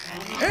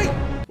 Hey!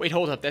 Wait,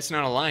 hold up, that's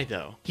not a lie,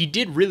 though. He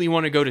did really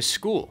want to go to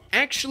school.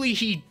 Actually,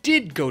 he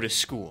did go to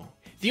school.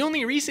 The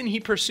only reason he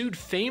pursued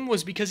fame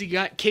was because he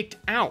got kicked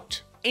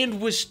out,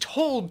 and was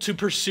told to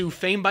pursue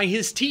fame by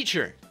his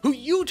teacher, who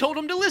you told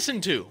him to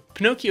listen to.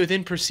 Pinocchio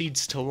then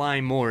proceeds to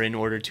lie more in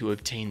order to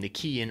obtain the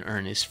key and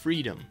earn his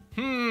freedom.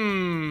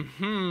 I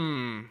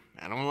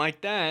don't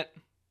like that.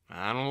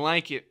 I don't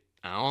like it.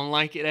 I don't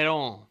like it at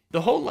all.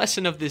 The whole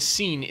lesson of this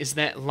scene is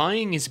that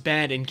lying is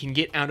bad and can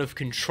get out of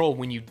control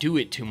when you do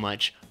it too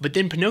much, but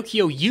then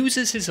Pinocchio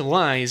uses his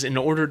lies in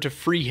order to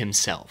free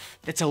himself.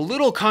 That's a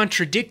little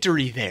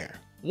contradictory there.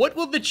 What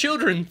will the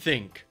children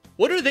think?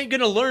 What are they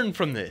gonna learn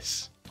from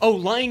this? Oh,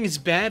 lying is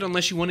bad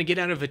unless you want to get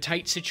out of a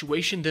tight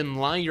situation, then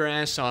lie your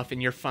ass off and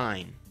you're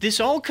fine. This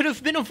all could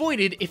have been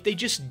avoided if they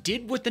just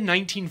did what the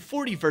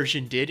 1940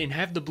 version did and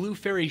have the Blue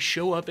Fairy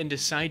show up and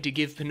decide to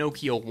give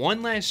Pinocchio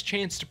one last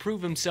chance to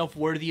prove himself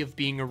worthy of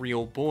being a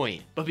real boy.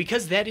 But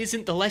because that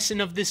isn't the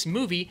lesson of this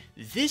movie,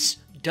 this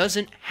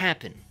doesn't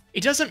happen.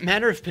 It doesn't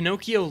matter if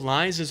Pinocchio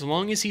lies as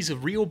long as he's a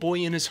real boy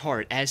in his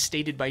heart, as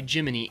stated by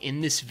Jiminy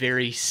in this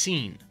very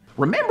scene.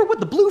 Remember what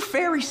the Blue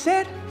Fairy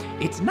said?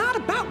 It's not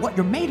about what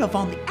you're made of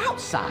on the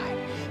outside.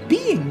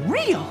 Being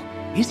real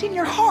is in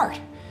your heart.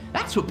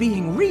 That's what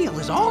being real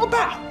is all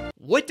about.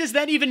 What does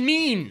that even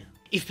mean?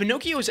 If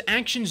Pinocchio's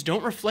actions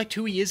don't reflect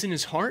who he is in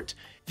his heart,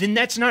 then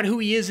that's not who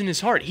he is in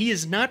his heart. He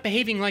is not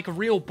behaving like a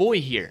real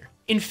boy here.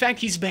 In fact,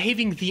 he's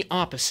behaving the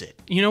opposite.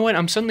 You know what?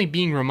 I'm suddenly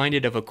being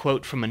reminded of a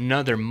quote from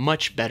another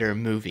much better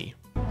movie.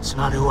 It's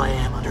not who I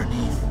am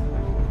underneath,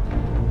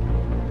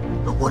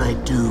 but what I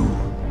do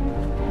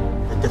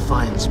that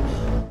defines me.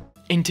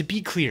 And to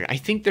be clear, I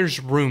think there's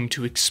room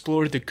to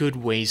explore the good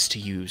ways to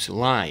use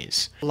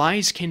lies.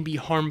 Lies can be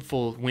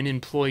harmful when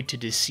employed to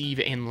deceive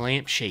and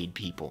lampshade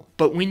people,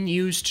 but when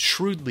used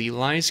shrewdly,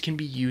 lies can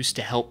be used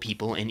to help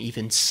people and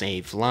even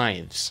save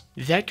lives.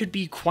 That could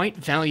be quite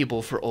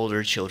valuable for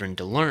older children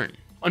to learn.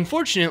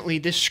 Unfortunately,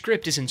 this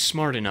script isn't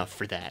smart enough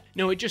for that.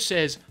 No, it just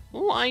says,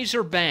 lies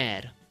are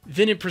bad.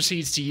 Then it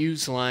proceeds to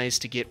use lies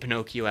to get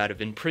Pinocchio out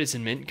of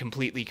imprisonment,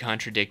 completely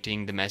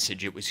contradicting the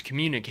message it was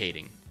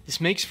communicating.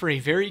 This makes for a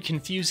very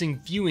confusing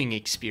viewing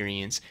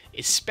experience,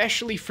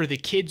 especially for the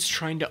kids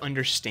trying to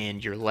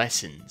understand your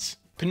lessons.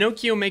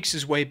 Pinocchio makes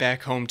his way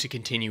back home to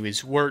continue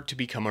his work to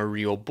become a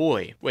real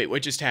boy. Wait,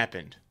 what just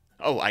happened?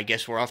 Oh, I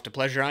guess we're off to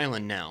Pleasure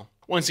Island now.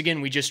 Once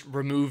again, we just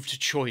removed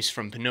choice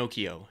from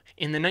Pinocchio.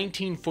 In the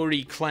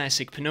 1940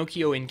 classic,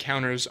 Pinocchio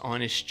encounters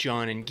Honest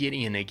John and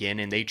Gideon again,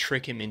 and they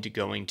trick him into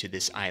going to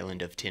this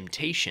island of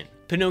temptation.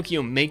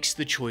 Pinocchio makes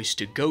the choice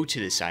to go to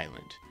this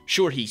island.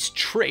 Sure, he's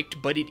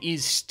tricked, but it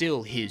is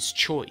still his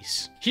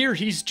choice. Here,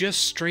 he's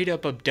just straight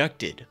up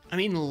abducted. I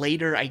mean,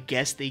 later, I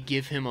guess they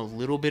give him a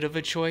little bit of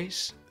a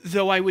choice.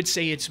 Though I would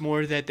say it's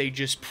more that they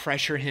just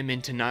pressure him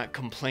into not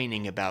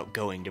complaining about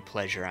going to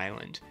Pleasure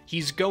Island.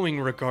 He's going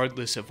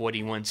regardless of what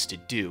he wants to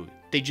do.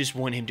 They just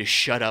want him to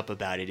shut up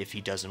about it if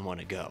he doesn't want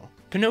to go.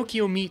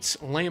 Pinocchio meets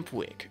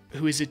Lampwick,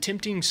 who is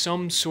attempting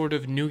some sort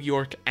of New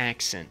York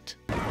accent.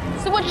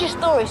 So what's your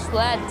story,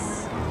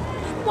 Sleds?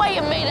 Why are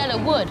you made out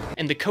of wood?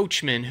 And the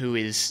coachman who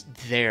is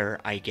there,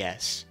 I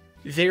guess.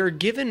 They're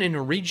given an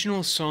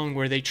original song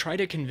where they try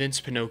to convince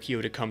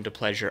Pinocchio to come to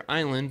Pleasure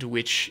Island,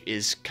 which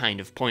is kind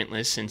of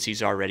pointless since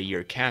he's already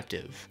your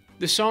captive.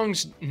 The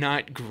song's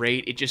not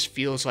great, it just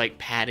feels like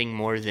padding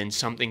more than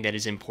something that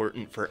is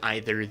important for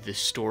either the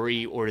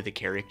story or the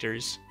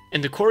characters.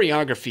 And the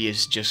choreography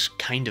is just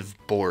kind of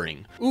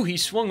boring. Ooh, he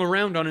swung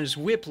around on his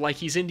whip like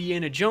he's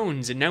Indiana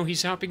Jones, and now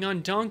he's hopping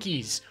on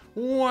donkeys.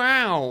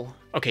 Wow!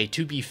 Okay,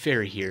 to be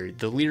fair here,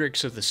 the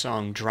lyrics of the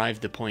song drive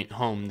the point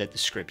home that the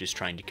script is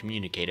trying to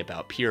communicate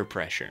about peer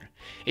pressure.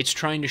 It's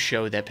trying to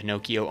show that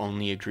Pinocchio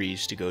only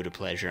agrees to go to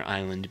Pleasure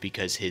Island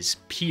because his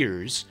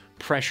peers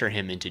pressure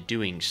him into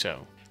doing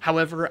so.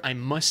 However, I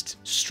must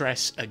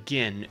stress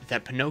again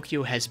that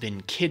Pinocchio has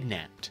been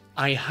kidnapped.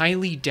 I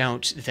highly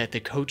doubt that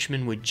the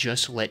coachman would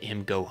just let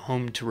him go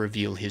home to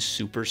reveal his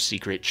super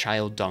secret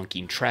child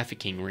donkey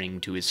trafficking ring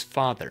to his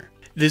father.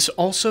 This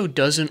also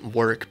doesn't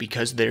work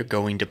because they're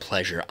going to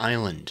Pleasure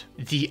Island,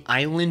 the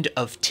island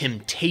of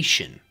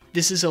temptation.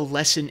 This is a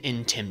lesson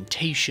in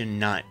temptation,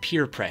 not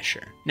peer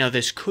pressure. Now,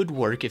 this could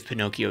work if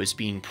Pinocchio is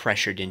being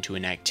pressured into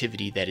an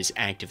activity that is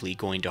actively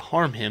going to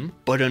harm him,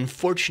 but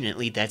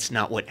unfortunately that's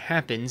not what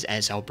happens,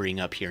 as I'll bring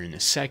up here in a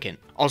second.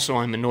 Also,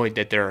 I'm annoyed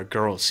that there are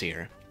girls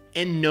here.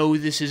 And no,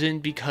 this isn't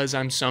because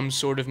I'm some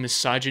sort of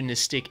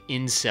misogynistic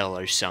incel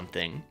or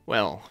something.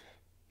 Well,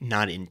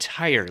 not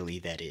entirely,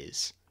 that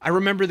is. I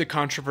remember the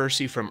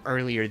controversy from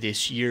earlier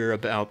this year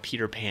about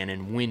Peter Pan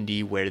and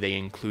Wendy, where they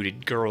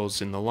included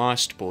girls in The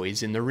Lost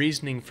Boys, and the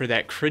reasoning for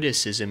that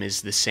criticism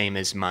is the same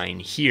as mine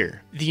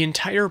here. The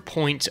entire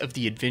point of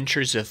The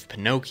Adventures of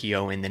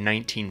Pinocchio in the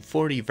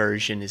 1940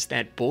 version is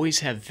that boys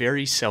have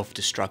very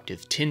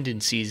self-destructive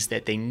tendencies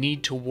that they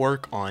need to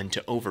work on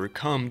to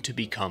overcome to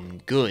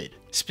become good.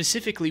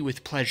 Specifically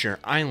with Pleasure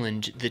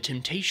Island, the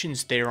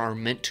temptations there are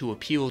meant to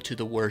appeal to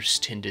the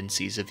worst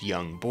tendencies of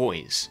young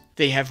boys.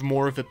 They have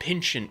more of a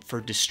penchant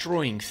for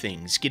destroying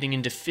things, getting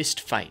into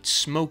fist fights,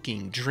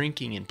 smoking,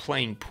 drinking, and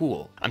playing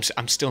pool.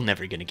 I'm still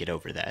never gonna get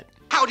over that.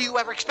 How do you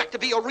ever expect to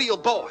be a real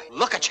boy?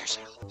 Look at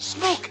yourself.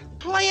 Smoking,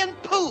 playing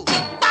pool.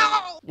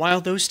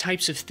 While those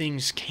types of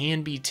things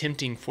can be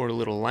tempting for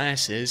little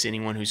lasses,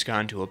 anyone who's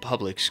gone to a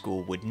public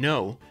school would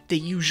know, they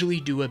usually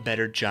do a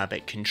better job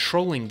at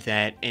controlling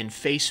that and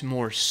face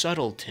more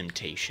subtle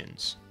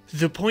temptations.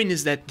 The point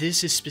is that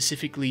this is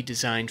specifically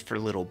designed for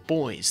little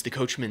boys. The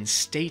coachman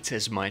states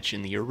as much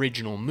in the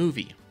original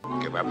movie.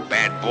 Give a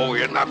bad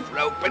boy enough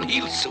rope and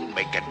he'll soon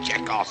make a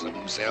jackass of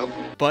himself.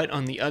 But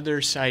on the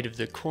other side of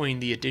the coin,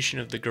 the addition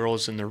of the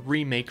girls in the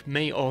remake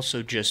may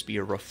also just be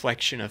a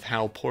reflection of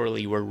how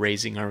poorly we're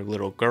raising our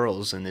little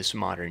girls in this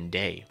modern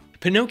day.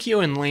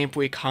 Pinocchio and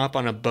Lampwick hop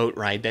on a boat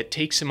ride that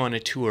takes him on a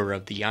tour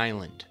of the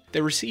island. They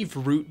receive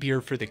root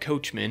beer for the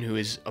coachman, who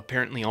is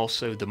apparently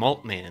also the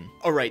malt man.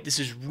 Alright, this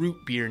is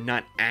root beer,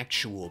 not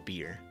actual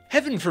beer.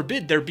 Heaven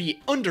forbid there be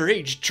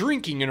underage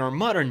drinking in our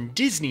modern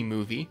Disney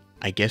movie.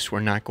 I guess we're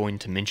not going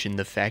to mention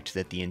the fact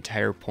that the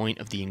entire point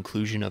of the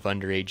inclusion of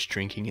underage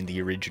drinking in the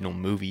original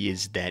movie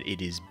is that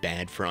it is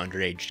bad for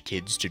underage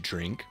kids to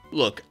drink.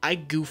 Look, I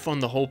goof on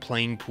the whole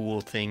playing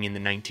pool thing in the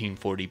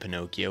 1940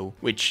 Pinocchio,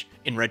 which,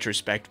 in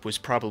retrospect, was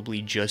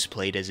probably just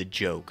played as a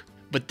joke.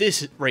 But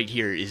this right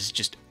here is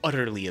just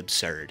utterly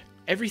absurd.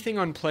 Everything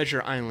on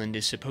Pleasure Island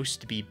is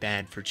supposed to be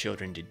bad for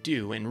children to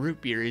do, and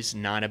root beer is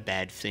not a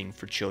bad thing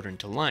for children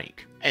to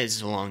like,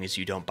 as long as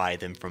you don't buy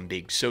them from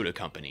big soda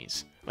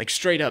companies. Like,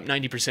 straight up,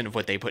 90% of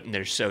what they put in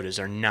their sodas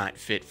are not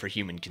fit for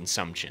human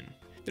consumption.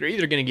 They're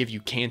either going to give you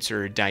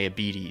cancer or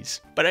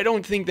diabetes. But I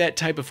don't think that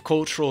type of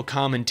cultural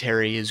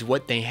commentary is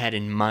what they had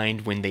in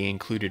mind when they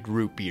included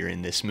root beer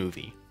in this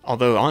movie.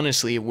 Although,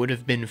 honestly, it would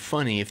have been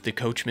funny if the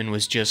coachman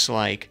was just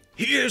like,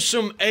 "Here's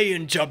some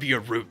A&W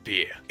root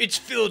beer. It's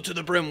filled to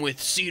the brim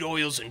with seed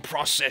oils and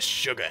processed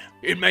sugar.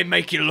 It may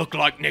make you look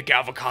like Nick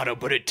Avocado,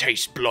 but it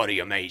tastes bloody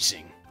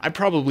amazing." I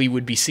probably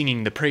would be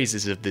singing the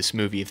praises of this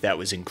movie if that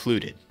was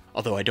included.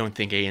 Although I don't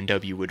think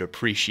A&W would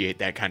appreciate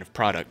that kind of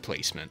product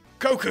placement.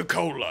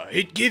 Coca-Cola,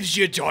 it gives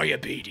you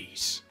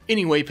diabetes.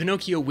 Anyway,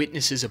 Pinocchio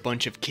witnesses a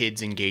bunch of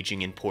kids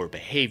engaging in poor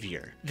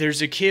behavior.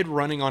 There's a kid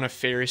running on a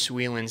Ferris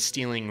wheel and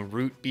stealing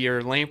root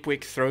beer.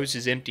 Lampwick throws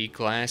his empty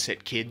glass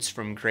at kids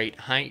from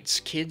great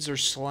heights. Kids are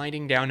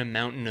sliding down a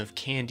mountain of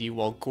candy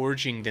while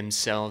gorging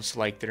themselves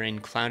like they're in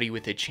Cloudy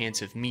with a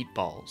Chance of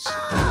Meatballs.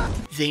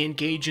 They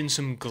engage in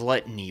some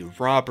gluttony,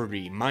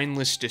 robbery,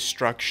 mindless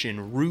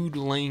destruction, rude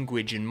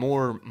language, and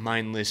more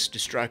mindless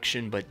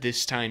destruction, but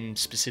this time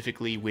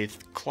specifically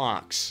with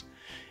clocks,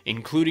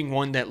 including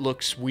one that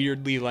looks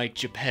weirdly like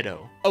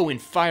Geppetto. Oh,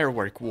 and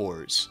firework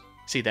wars.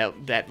 See,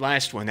 that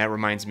last one, that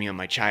reminds me of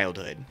my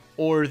childhood.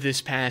 Or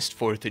this past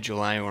 4th of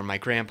July where my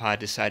grandpa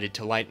decided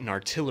to light an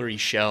artillery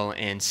shell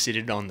and sit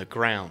it on the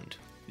ground.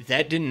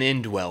 That didn't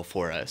end well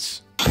for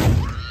us.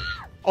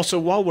 Also,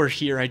 while we're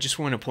here, I just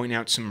want to point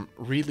out some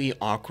really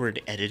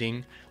awkward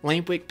editing.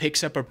 Lampwick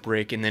picks up a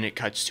brick and then it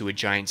cuts to a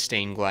giant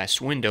stained glass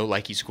window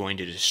like he's going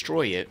to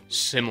destroy it,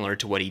 similar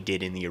to what he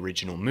did in the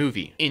original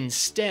movie.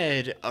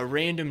 Instead, a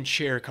random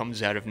chair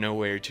comes out of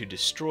nowhere to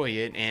destroy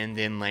it, and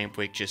then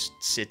Lampwick just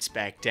sits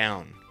back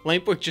down.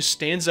 Lampwick just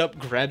stands up,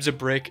 grabs a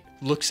brick,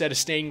 looks at a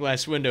stained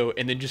glass window,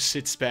 and then just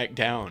sits back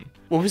down.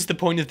 What was the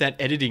point of that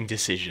editing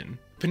decision?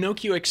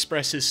 Pinocchio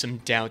expresses some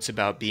doubts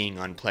about being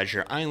on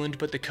Pleasure Island,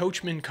 but the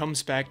coachman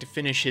comes back to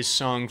finish his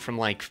song from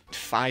like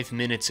 5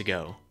 minutes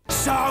ago.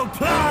 So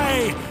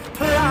play,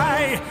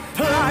 play,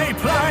 play,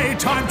 play,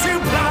 time to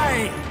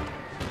play!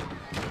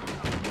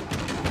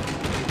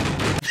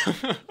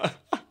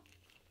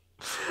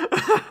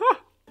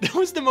 That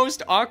was the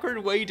most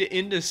awkward way to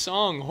end a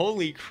song.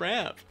 Holy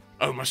crap.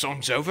 Oh, my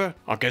song's over?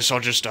 I guess I'll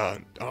just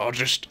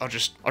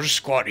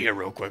squat here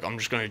real quick. I'm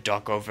just gonna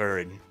duck over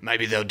and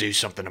maybe they'll do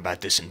something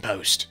about this in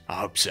post. I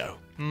hope so.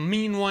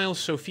 Meanwhile,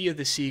 Sophia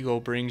the Seagull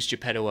brings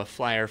Geppetto a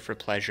flyer for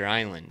Pleasure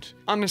Island.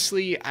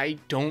 Honestly, I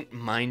don't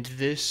mind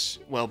this.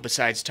 Well,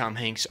 besides Tom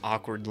Hanks'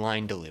 awkward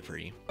line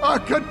delivery. A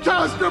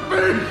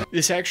catastrophe!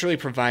 This actually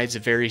provides a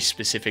very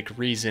specific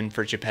reason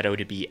for Geppetto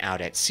to be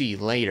out at sea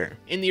later.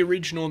 In the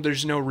original,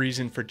 there's no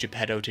reason for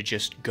Geppetto to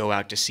just go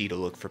out to sea to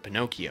look for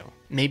Pinocchio.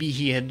 Maybe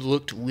he had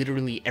looked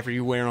literally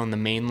everywhere on the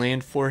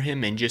mainland for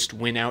him and just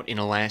went out in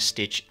a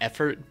last-ditch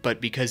effort,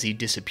 but because he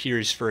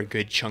disappears for a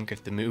good chunk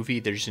of the movie,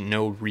 there's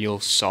no real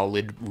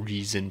solid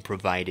reason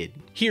provided.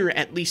 Here,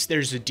 at least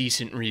there's a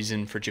decent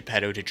reason for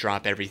Geppetto to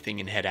drop everything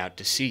and head out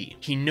to sea.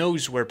 He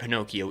knows where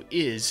Pinocchio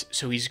is,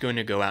 so he's going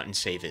to go out and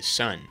save his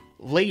son.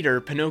 Later,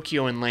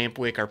 Pinocchio and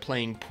Lampwick are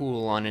playing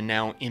pool on a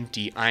now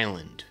empty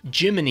island.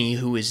 Jiminy,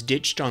 who is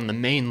ditched on the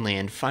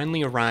mainland,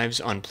 finally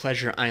arrives on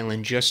Pleasure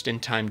Island just in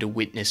time to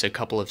witness a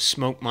couple of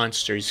smoke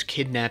monsters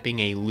kidnapping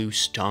a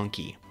loose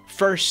donkey.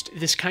 First,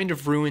 this kind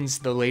of ruins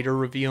the later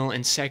reveal,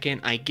 and second,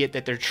 I get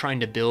that they're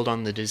trying to build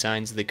on the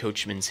designs of the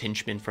coachman's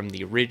henchmen from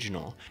the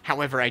original.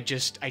 However, I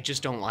just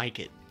don't like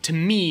it. To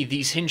me,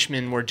 these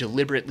henchmen were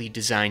deliberately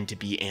designed to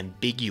be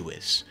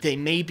ambiguous. They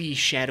may be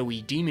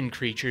shadowy demon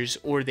creatures,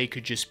 or they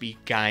could just be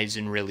guys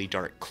in really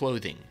dark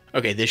clothing.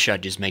 Okay, this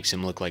shot just makes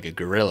him look like a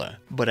gorilla,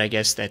 but I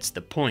guess that's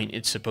the point.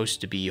 It's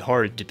supposed to be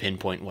hard to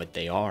pinpoint what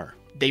they are.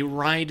 They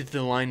ride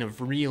the line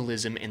of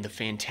realism and the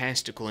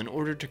fantastical in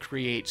order to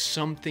create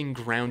something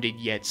grounded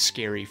yet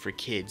scary for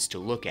kids to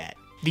look at.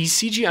 These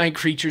CGI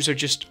creatures are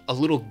just a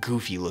little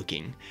goofy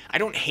looking. I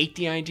don't hate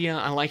the idea,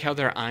 I like how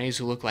their eyes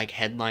look like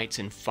headlights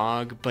in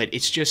fog, but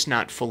it's just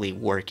not fully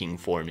working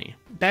for me.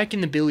 Back in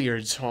the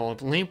billiards hall,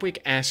 Lampwick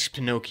asks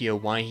Pinocchio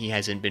why he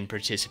hasn't been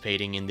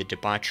participating in the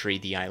debauchery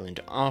the island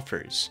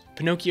offers.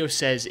 Pinocchio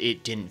says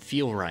it didn't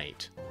feel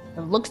right.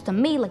 It looks to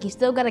me like you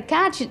still got a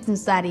conscience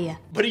inside of you.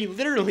 But he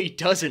literally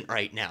doesn't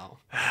right now.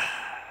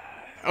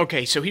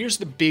 Okay, so here's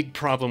the big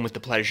problem with the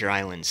Pleasure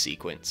Island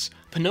sequence.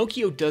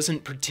 Pinocchio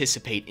doesn't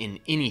participate in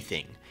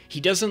anything. He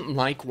doesn't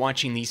like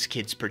watching these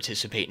kids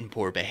participate in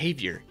poor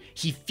behavior.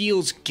 He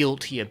feels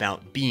guilty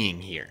about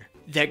being here.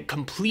 That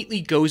completely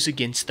goes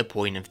against the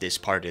point of this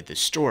part of the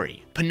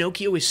story.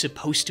 Pinocchio is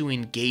supposed to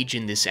engage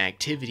in this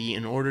activity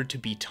in order to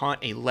be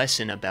taught a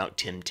lesson about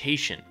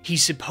temptation.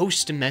 He's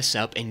supposed to mess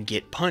up and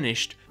get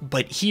punished,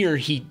 but here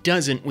he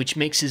doesn't, which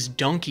makes his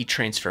donkey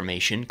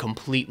transformation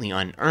completely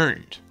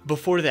unearned.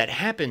 Before that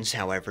happens,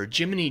 however,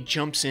 Jiminy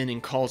jumps in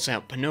and calls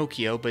out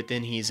Pinocchio, but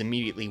then he is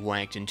immediately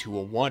whacked into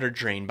a water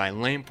drain by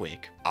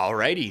Lampwick.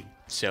 Alrighty,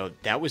 so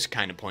that was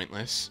kinda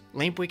pointless.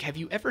 Lampwick, have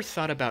you ever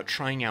thought about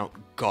trying out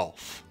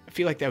golf? I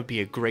feel like that would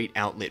be a great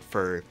outlet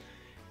for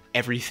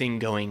everything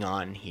going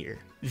on here.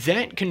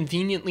 That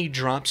conveniently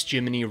drops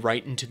Jiminy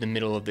right into the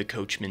middle of the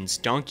coachman's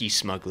donkey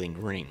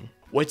smuggling ring.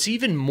 What's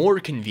even more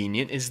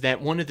convenient is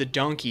that one of the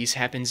donkeys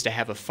happens to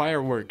have a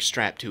firework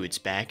strapped to its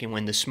back, and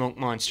when the smoke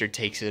monster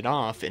takes it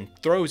off and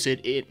throws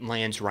it, it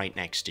lands right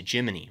next to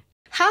Jiminy.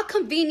 How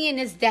convenient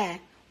is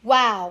that?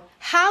 Wow,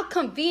 how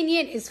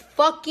convenient is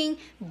fucking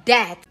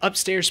that?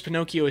 Upstairs,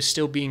 Pinocchio is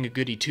still being a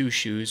goody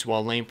two-shoes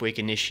while Lampwick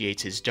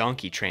initiates his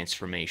donkey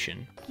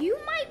transformation. You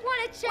might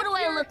want to check. What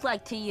do I look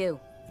like to you?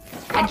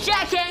 A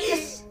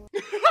jackass!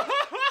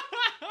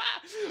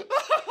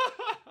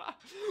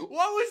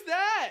 What was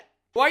that?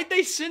 Why'd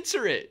they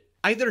censor it?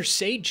 Either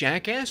say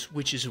jackass,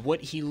 which is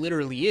what he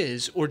literally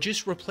is, or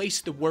just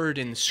replace the word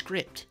in the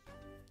script.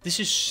 This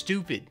is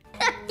stupid.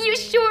 You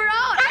sure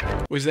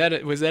are. Was that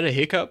a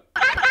hiccup?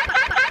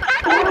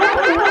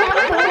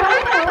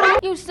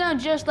 You sound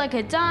just like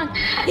a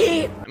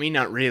donkey. I mean,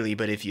 not really,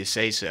 but if you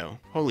say so.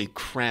 Holy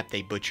crap,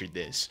 they butchered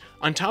this.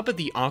 On top of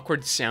the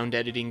awkward sound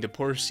editing, the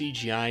poor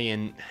CGI,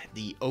 and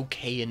the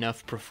okay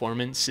enough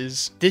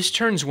performances, this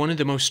turns one of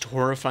the most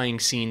horrifying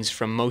scenes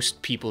from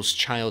most people's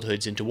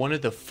childhoods into one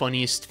of the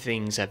funniest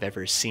things I've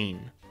ever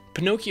seen.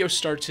 Pinocchio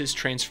starts his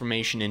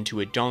transformation into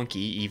a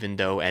donkey, even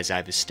though, as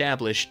I've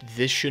established,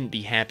 this shouldn't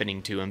be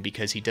happening to him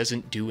because he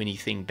doesn't do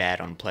anything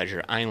bad on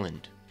Pleasure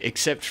Island.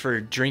 Except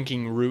for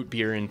drinking root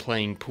beer and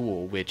playing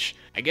pool, which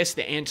I guess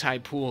the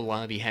anti-pool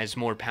lobby has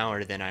more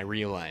power than I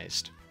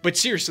realized. But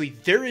seriously,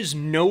 there is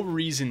no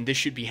reason this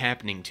should be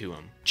happening to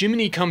him.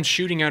 Jiminy comes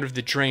shooting out of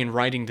the drain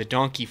riding the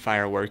donkey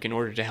firework in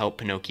order to help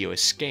Pinocchio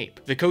escape.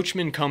 The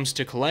coachman comes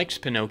to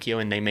collect Pinocchio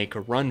and they make a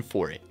run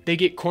for it. They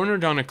get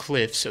cornered on a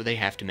cliff, so they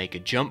have to make a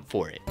jump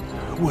for it.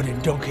 A wooden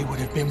donkey would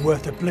have been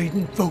worth a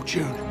bleeding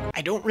fortune.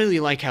 I don't really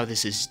like how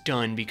this is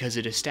done because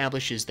it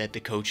establishes that the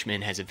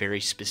coachman has a very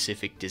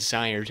specific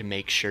desire to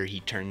make sure he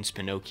turns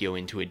Pinocchio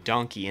into a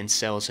donkey and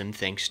sells him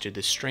thanks to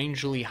the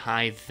strangely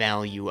high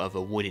value of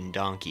a wooden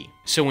donkey.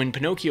 So when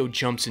Pinocchio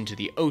jumps into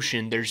the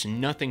ocean, there's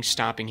nothing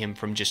stopping him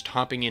from just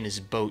hopping in his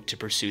boat to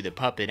pursue the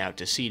puppet out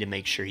to sea to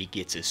make sure he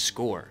gets his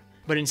score.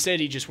 But instead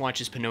he just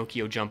watches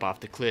Pinocchio jump off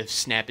the cliff,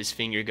 snap his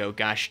finger, go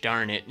gosh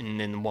darn it, and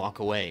then walk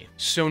away.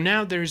 So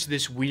now there's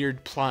this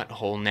weird plot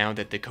hole now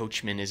that the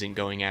coachman isn't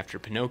going after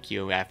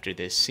Pinocchio after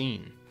this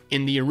scene.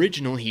 In the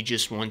original, he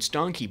just wants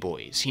donkey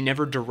boys. He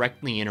never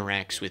directly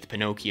interacts with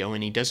Pinocchio,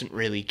 and he doesn't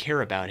really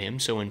care about him,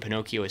 so when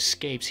Pinocchio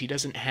escapes, he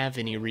doesn't have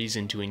any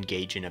reason to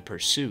engage in a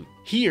pursuit.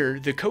 Here,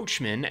 the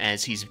coachman,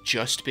 as he's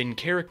just been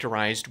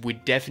characterized,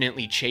 would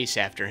definitely chase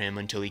after him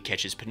until he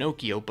catches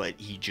Pinocchio, but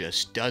he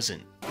just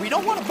doesn't. We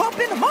don't want to bump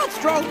into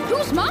Monstro!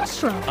 Who's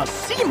Monstro? A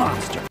sea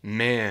monster!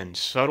 Man,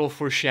 subtle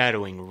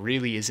foreshadowing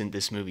really isn't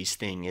this movie's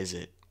thing, is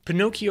it?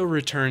 Pinocchio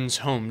returns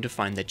home to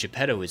find that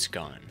Geppetto is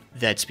gone.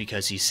 That's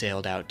because he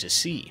sailed out to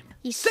sea.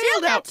 He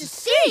sailed out to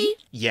sea?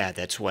 Yeah,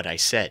 that's what I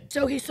said.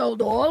 So he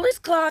sold all his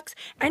clocks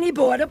and he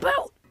bought a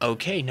boat.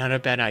 Okay, not a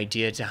bad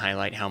idea to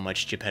highlight how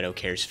much Geppetto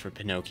cares for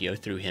Pinocchio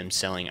through him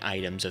selling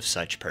items of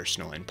such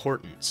personal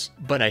importance.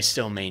 But I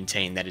still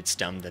maintain that it's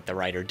dumb that the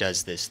writer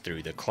does this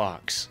through the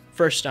clocks.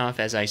 First off,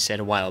 as I said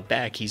a while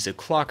back, he's a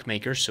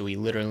clockmaker, so he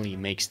literally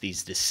makes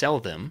these to sell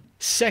them.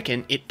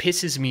 Second, it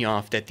pisses me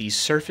off that these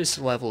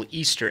surface-level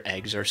Easter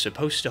eggs are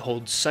supposed to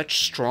hold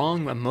such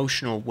strong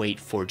emotional weight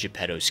for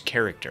Geppetto's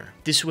character.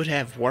 This would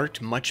have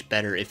worked much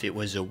better if it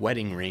was a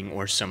wedding ring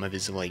or some of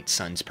his late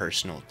son's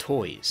personal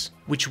toys,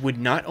 which would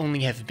not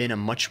only have been a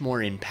much more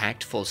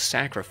impactful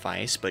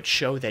sacrifice, but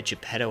show that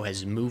Geppetto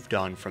has moved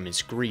on from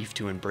his grief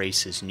to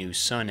embrace his new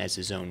son as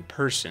his own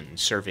person,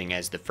 serving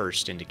as the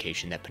first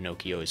indication that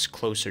Pinocchio is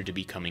closer to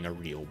becoming a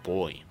real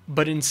boy.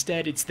 But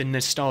instead, it's the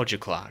nostalgia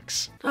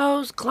clocks.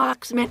 Those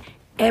clocks meant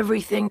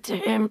everything to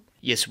him.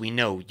 Yes, we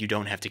know, you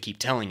don't have to keep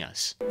telling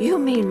us. You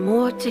mean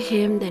more to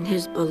him than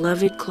his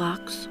beloved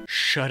clocks?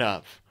 Shut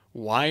up.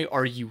 Why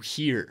are you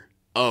here?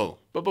 Oh,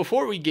 but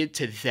before we get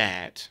to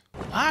that...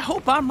 I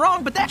hope I'm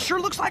wrong, but that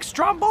sure looks like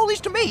Strombolis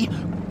to me.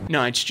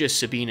 No, it's just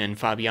Sabina and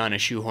Fabiana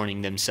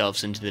shoehorning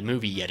themselves into the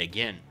movie yet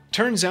again.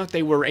 Turns out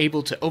they were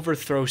able to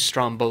overthrow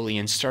Stromboli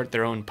and start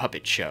their own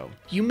puppet show.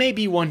 You may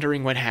be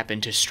wondering what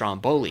happened to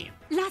Stromboli.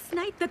 Last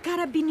night, the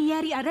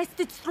Carabinieri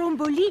arrested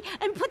Stromboli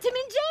and put him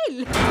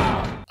in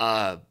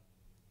jail.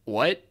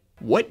 What?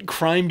 What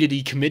crime did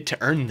he commit to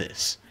earn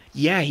this?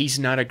 Yeah, he's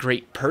not a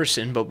great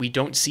person, but we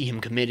don't see him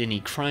commit any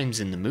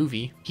crimes in the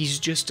movie. He's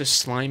just a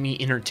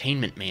slimy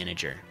entertainment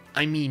manager.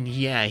 I mean,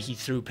 yeah, he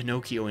threw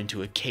Pinocchio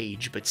into a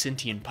cage, but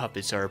sentient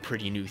puppets are a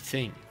pretty new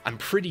thing. I'm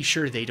pretty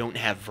sure they don't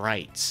have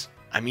rights.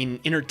 I mean,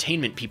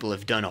 entertainment people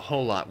have done a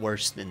whole lot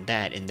worse than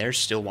that, and they're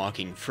still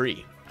walking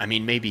free. I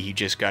mean, maybe he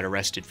just got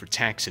arrested for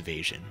tax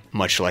evasion,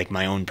 much like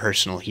my own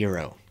personal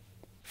hero.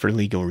 For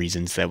legal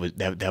reasons,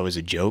 that was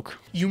a joke.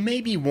 You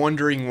may be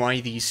wondering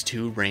why these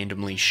two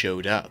randomly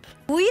showed up.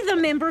 We, the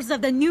members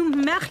of the new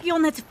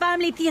Marionette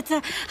Family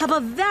Theatre, have a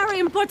very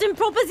important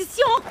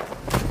proposition.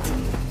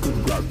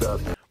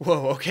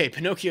 Whoa, okay,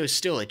 Pinocchio's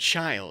still a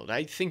child.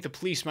 I think the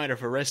police might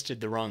have arrested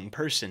the wrong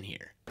person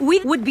here. We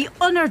would be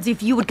honored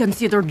if you would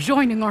consider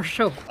joining our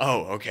show.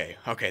 Oh, okay,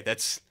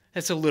 that's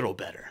a little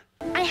better.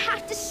 I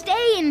have to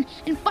stay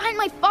and find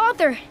my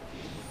father.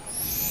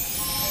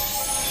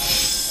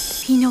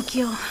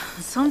 Pinocchio,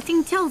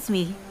 something tells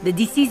me the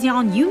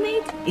decision you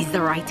made is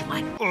the right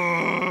one.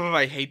 Oh,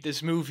 I hate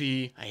this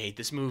movie. I hate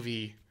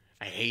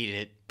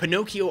it.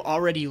 Pinocchio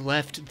already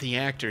left the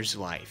actor's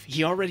life.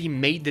 He already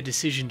made the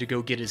decision to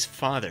go get his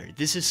father.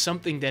 This is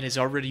something that has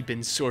already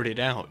been sorted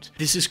out.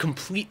 This is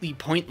completely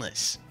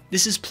pointless.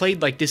 This is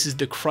played like this is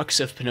the crux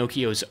of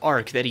Pinocchio's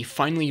arc, that he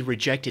finally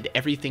rejected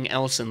everything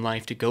else in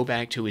life to go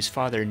back to his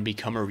father and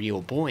become a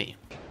real boy.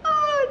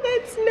 Oh,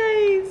 that's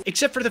nice.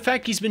 Except for the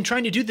fact he's been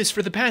trying to do this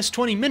for the past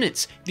 20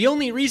 minutes. The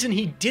only reason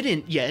he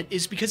didn't yet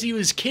is because he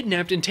was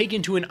kidnapped and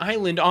taken to an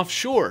island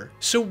offshore.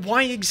 So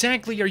why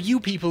exactly are you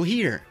people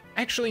here?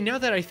 Actually, now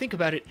that I think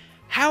about it,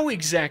 how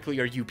exactly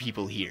are you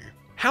people here?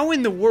 How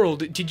in the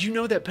world did you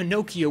know that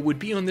Pinocchio would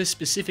be on this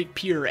specific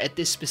pier at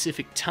this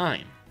specific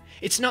time?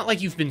 It's not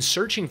like you've been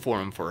searching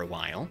for him for a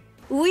while.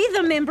 We,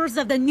 the members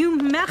of the new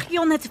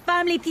Marionette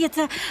Family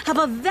Theatre, have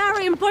a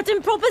very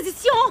important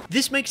proposition.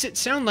 This makes it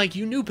sound like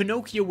you knew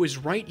Pinocchio was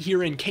right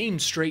here and came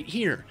straight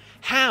here.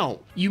 How?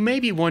 You may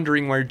be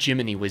wondering where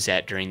Jiminy was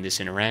at during this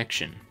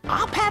interaction.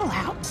 I'll paddle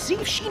out and see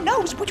if she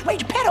knows which way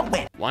Geppetto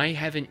went. Why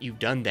haven't you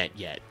done that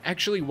yet?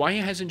 Actually, why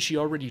hasn't she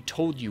already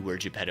told you where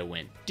Geppetto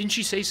went? Didn't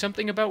she say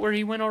something about where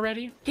he went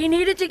already? He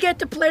needed to get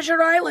to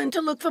Pleasure Island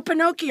to look for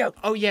Pinocchio.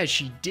 Oh yeah,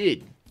 she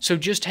did. So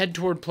just head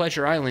toward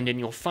Pleasure Island and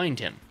you'll find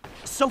him.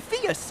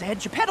 Sophia said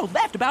Geppetto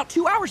left about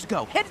 2 hours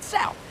ago, headed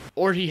south.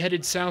 Or he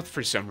headed south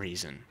for some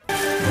reason.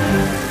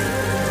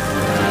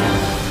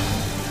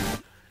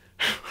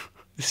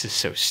 This is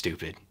so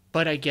stupid.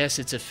 but I guess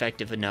it's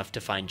effective enough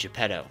to find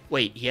Geppetto.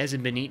 Wait, he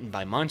hasn't been eaten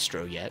by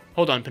Monstro yet.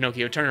 Hold on,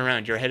 Pinocchio, turn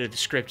around, you're ahead of the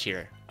script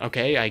here.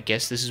 Okay, I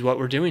guess this is what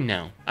we're doing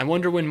now. I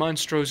wonder when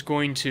Monstro's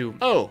going to...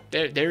 Oh,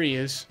 there he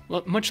is.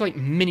 Well, much like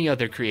many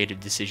other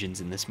creative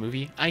decisions in this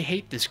movie, I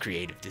hate this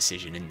creative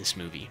decision in this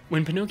movie.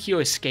 When Pinocchio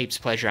escapes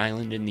Pleasure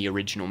Island in the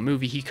original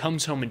movie, he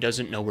comes home and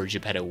doesn't know where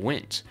Geppetto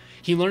went.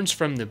 He learns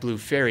from the Blue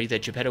Fairy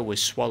that Geppetto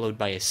was swallowed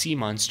by a sea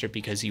monster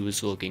because he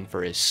was looking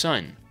for his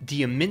son.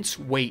 The immense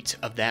weight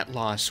of that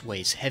loss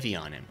weighs heavy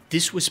on him.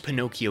 This was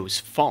Pinocchio's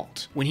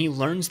fault. When he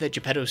learns that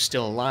Geppetto's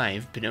still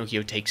alive,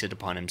 Pinocchio takes it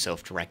upon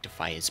himself to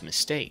rectify his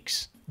mistake.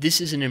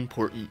 This is an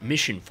important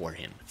mission for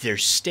him.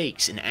 There's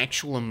stakes and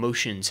actual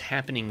emotions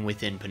happening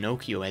within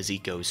Pinocchio as he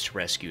goes to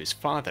rescue his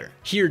father.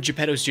 Here,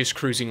 Geppetto's just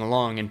cruising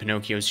along and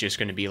Pinocchio's just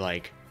gonna be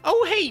like,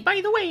 "Oh hey,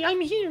 by the way,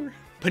 I'm here."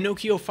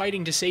 Pinocchio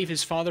fighting to save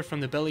his father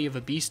from the belly of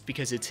a beast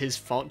because it's his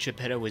fault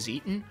Geppetto was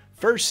eaten,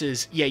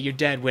 versus, yeah, your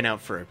dad went out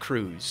for a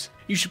cruise.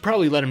 You should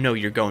probably let him know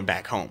you're going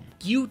back home.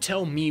 You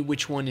tell me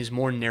which one is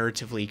more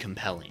narratively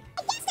compelling.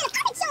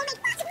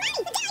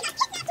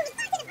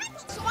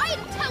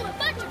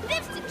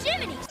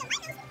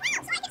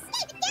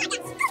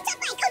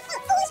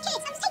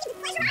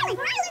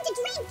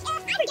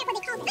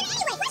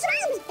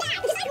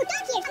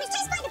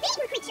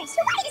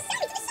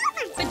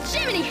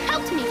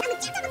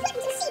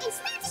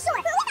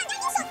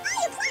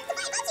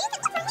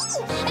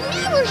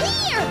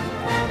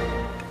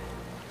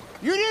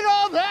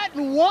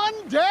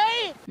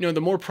 No, the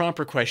more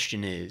proper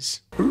question is,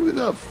 who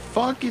the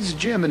fuck is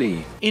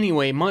Jiminy?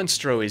 Anyway,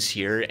 Monstro is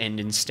here, and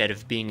instead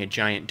of being a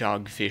giant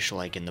dogfish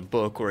like in the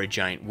book, or a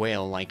giant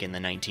whale like in the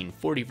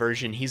 1940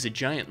 version, he's a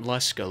giant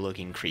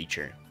Lusco-looking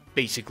creature.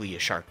 Basically a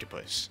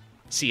sharktopus.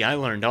 See, I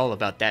learned all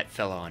about that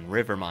fella on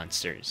River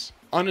Monsters.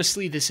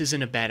 Honestly, this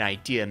isn't a bad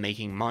idea,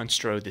 making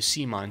Monstro the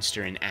sea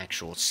monster an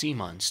actual sea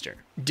monster.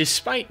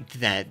 Despite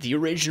that, the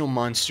original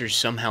monster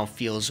somehow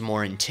feels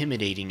more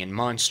intimidating and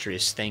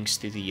monstrous thanks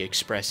to the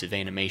expressive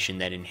animation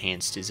that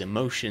enhanced his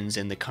emotions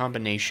and the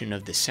combination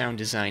of the sound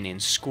design and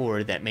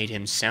score that made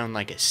him sound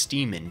like a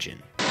steam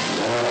engine.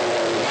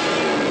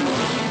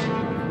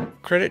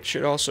 Credit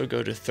should also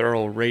go to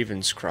Thurl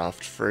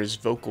Ravenscroft for his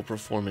vocal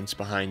performance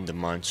behind the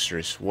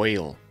monstrous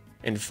whale.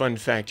 And fun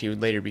fact, he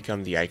would later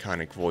become the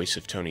iconic voice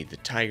of Tony the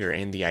Tiger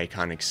and the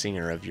iconic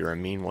singer of You're a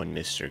Mean One,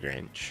 Mr.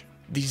 Grinch.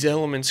 These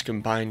elements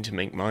combine to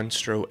make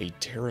Monstro a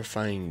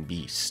terrifying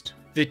beast.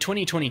 The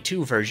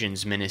 2022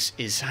 version's menace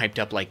is hyped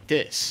up like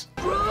this.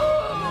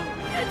 Bro,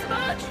 it's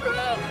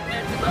Monstro!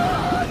 It's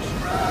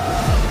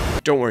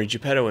Monstro! Don't worry,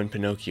 Geppetto and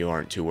Pinocchio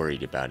aren't too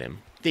worried about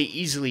him. They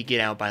easily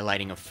get out by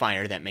lighting a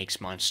fire that makes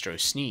Monstro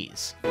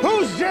sneeze.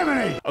 Who's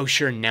Jiminy? Oh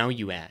sure, now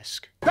you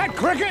ask. That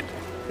cricket?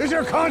 Is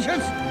your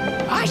conscience?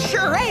 I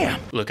sure am!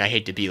 Look, I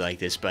hate to be like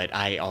this, but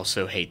I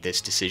also hate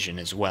this decision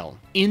as well.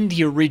 In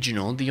the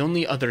original, the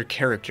only other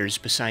characters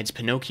besides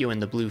Pinocchio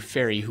and the Blue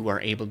Fairy who are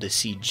able to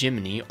see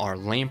Jiminy are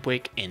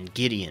Lampwick and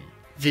Gideon.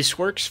 This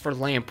works for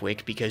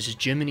Lampwick because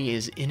Jiminy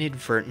is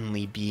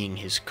inadvertently being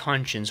his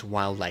conscience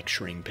while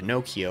lecturing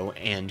Pinocchio,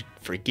 and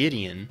for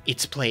Gideon,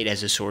 it's played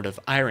as a sort of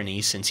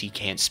irony since he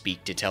can't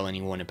speak to tell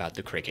anyone about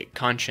the cricket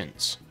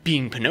conscience.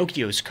 Being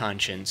Pinocchio's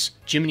conscience,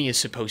 Jiminy is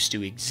supposed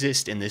to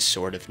exist in this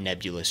sort of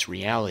nebulous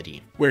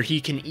reality, where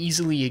he can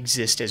easily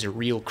exist as a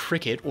real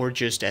cricket or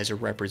just as a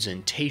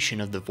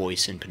representation of the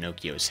voice in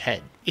Pinocchio's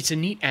head. It's a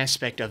neat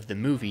aspect of the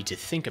movie to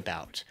think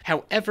about.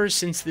 However,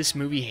 since this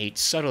movie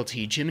hates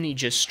subtlety, Jiminy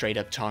just straight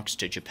up talks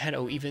to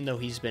Geppetto even though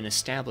he's been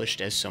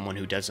established as someone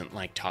who doesn't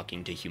like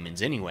talking to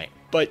humans anyway.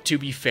 But to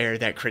be fair,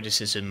 that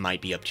criticism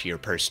might be up to your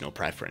personal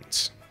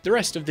preference. The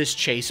rest of this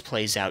chase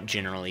plays out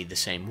generally the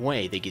same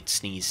way. They get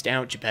sneezed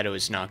out, Geppetto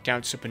is knocked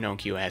out, so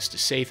Pinocchio has to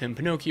save him.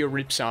 Pinocchio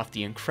rips off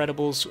the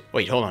Incredibles.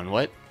 Wait, hold on,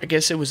 what? I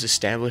guess it was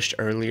established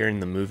earlier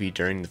in the movie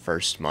during the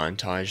first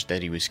montage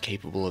that he was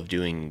capable of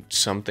doing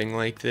something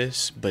like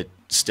this, but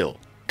still,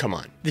 come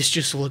on. This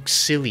just looks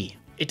silly.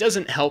 It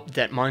doesn't help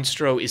that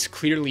Monstro is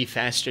clearly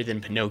faster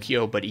than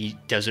Pinocchio, but he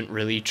doesn't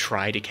really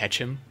try to catch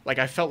him. Like,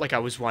 I felt like I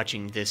was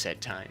watching this at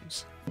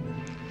times.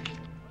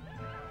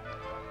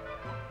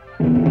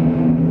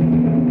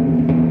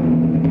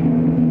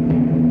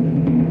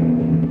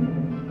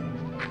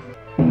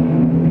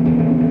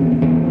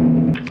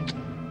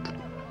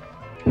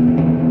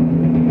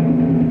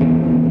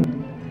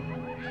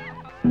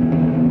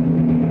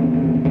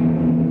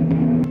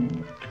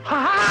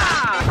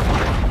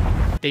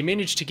 They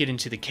manage to get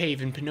into the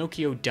cave and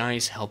Pinocchio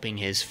dies helping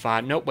his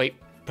father. Nope, wait,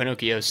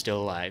 Pinocchio's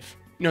still alive.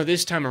 No,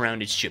 this time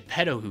around it's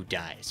Geppetto who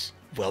dies.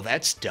 Well,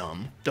 that's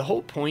dumb. The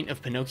whole point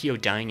of Pinocchio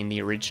dying in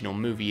the original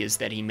movie is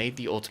that he made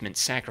the ultimate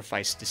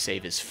sacrifice to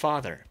save his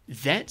father.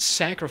 That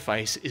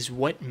sacrifice is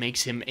what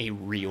makes him a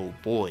real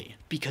boy,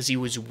 because he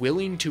was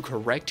willing to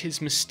correct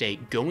his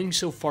mistake, going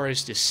so far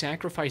as to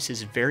sacrifice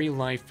his very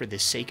life for the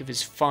sake of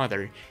his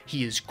father.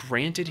 He is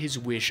granted his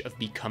wish of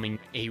becoming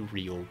a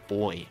real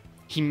boy.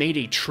 He made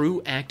a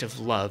true act of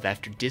love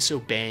after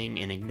disobeying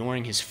and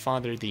ignoring his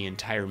father the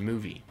entire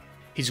movie.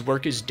 His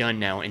work is done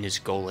now and his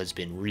goal has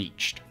been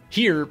reached.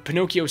 Here,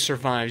 Pinocchio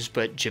survives,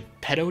 but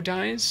Geppetto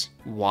dies?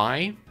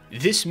 Why?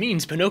 This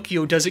means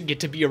Pinocchio doesn't get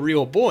to be a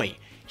real boy.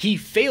 He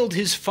failed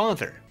his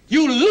father.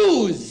 You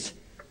lose!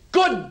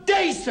 Good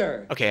day,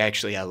 sir! Okay,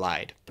 actually, I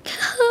lied.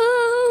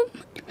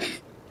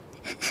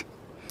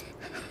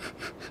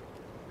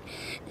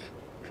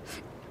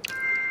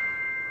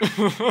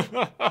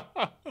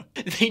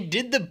 They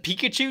did the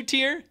Pikachu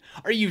tear?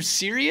 Are you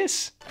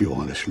serious? You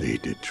honestly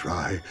did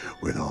try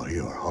with all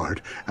your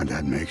heart, and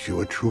that makes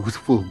you a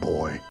truthful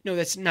boy. No,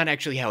 that's not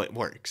actually how it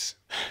works.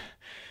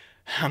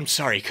 I'm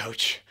sorry,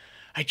 Coach.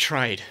 I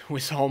tried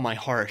with all my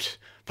heart,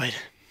 but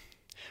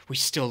we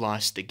still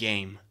lost the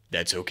game.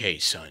 That's okay,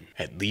 son.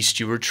 At least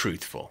you were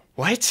truthful.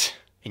 What?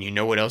 And you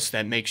know what else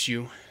that makes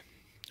you?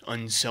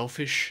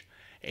 Unselfish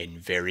and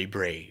very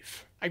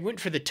brave. I went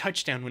for the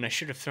touchdown when I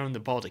should have thrown the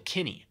ball to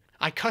Kenny.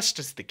 I cussed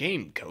us the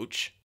game,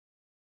 Coach.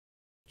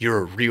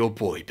 You're a real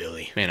boy,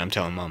 Billy. Man, I'm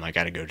telling Mom I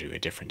gotta go to a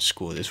different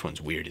school. This one's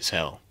weird as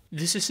hell.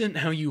 This isn't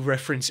how you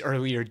reference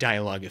earlier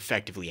dialogue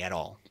effectively at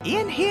all.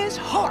 In his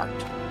heart,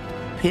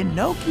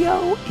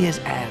 Pinocchio is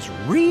as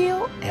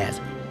real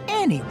as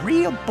any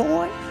real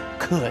boy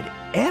could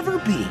ever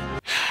be.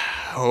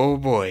 Oh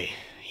boy,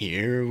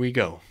 here we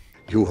go.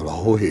 You will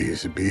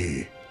always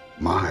be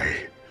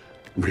my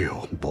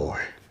real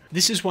boy.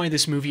 This is why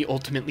this movie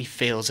ultimately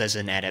fails as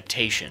an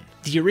adaptation.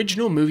 The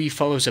original movie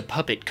follows a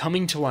puppet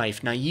coming to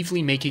life,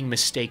 naively making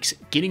mistakes,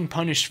 getting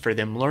punished for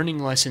them, learning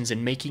lessons,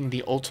 and making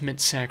the ultimate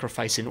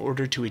sacrifice in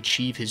order to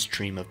achieve his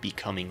dream of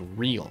becoming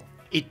real.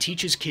 It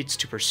teaches kids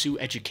to pursue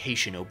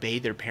education, obey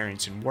their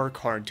parents, and work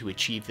hard to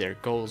achieve their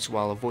goals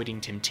while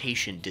avoiding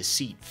temptation,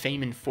 deceit,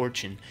 fame and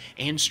fortune,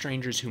 and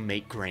strangers who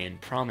make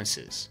grand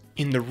promises.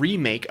 In the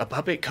remake, a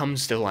puppet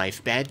comes to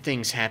life, bad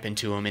things happen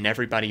to him, and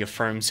everybody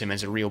affirms him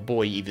as a real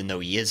boy even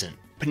though he isn't.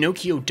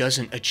 Pinocchio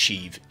doesn't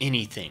achieve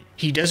anything.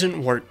 He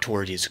doesn't work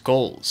toward his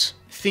goals.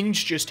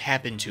 Things just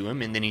happen to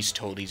him, and then he's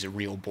told he's a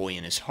real boy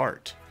in his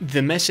heart.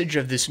 The message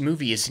of this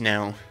movie is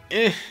now,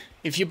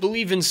 if you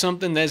believe in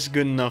something, that's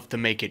good enough to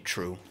make it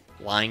true.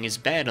 Lying is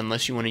bad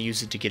unless you want to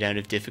use it to get out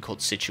of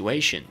difficult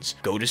situations.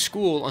 Go to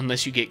school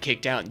unless you get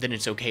kicked out, then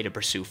it's okay to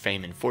pursue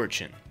fame and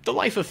fortune. The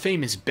life of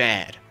fame is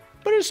bad,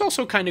 but it's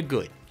also kind of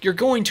good. You're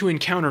going to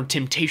encounter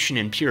temptation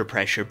and peer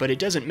pressure, but it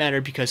doesn't matter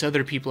because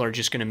other people are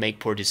just going to make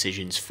poor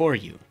decisions for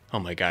you. Oh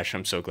my gosh,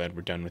 I'm so glad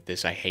we're done with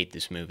this. I hate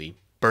this movie.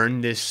 Burn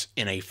this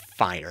in a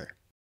fire.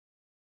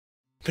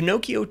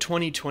 Pinocchio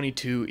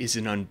 2022 is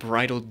an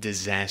unbridled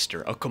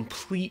disaster, a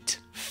complete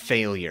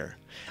failure,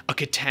 a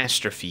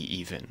catastrophe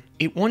even.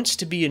 It wants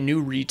to be a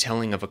new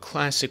retelling of a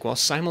classic while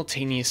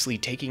simultaneously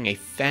taking a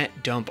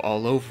fat dump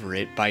all over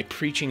it by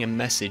preaching a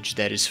message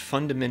that is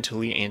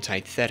fundamentally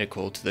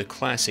antithetical to the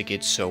classic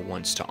it so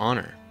wants to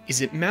honor.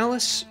 Is it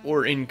malice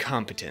or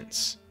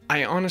incompetence?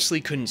 I honestly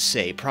couldn't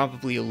say,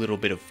 probably a little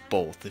bit of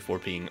both if we're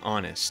being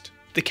honest.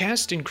 The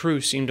cast and crew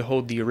seem to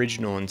hold the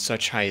original in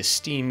such high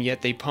esteem,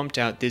 yet they pumped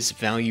out this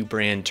value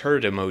brand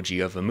turd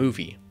emoji of a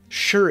movie.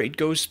 Sure, it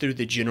goes through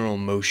the general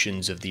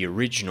motions of the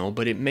original,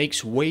 but it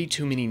makes way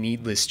too many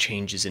needless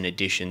changes and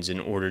additions in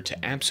order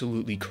to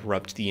absolutely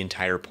corrupt the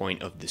entire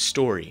point of the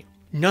story.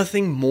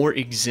 Nothing more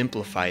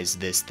exemplifies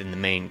this than the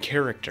main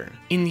character.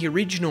 In the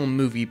original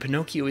movie,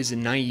 Pinocchio is a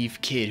naive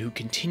kid who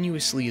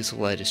continuously is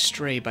led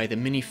astray by the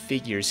many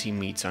figures he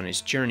meets on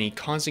his journey,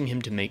 causing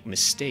him to make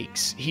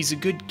mistakes. He's a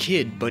good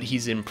kid, but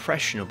he's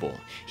impressionable.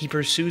 He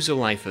pursues a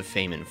life of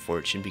fame and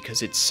fortune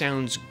because it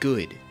sounds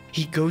good.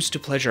 He goes to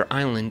Pleasure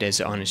Island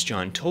as Honest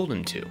John told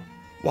him to.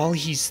 While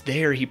he's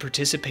there, he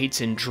participates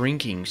in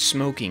drinking,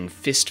 smoking,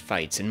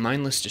 fistfights, and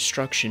mindless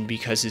destruction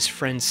because his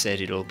friends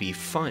said it'll be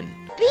fun.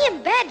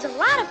 Being bad's a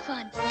lot of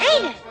fun,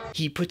 ain't it?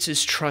 He puts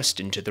his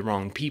trust into the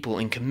wrong people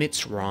and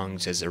commits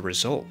wrongs as a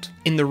result.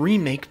 In the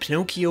remake,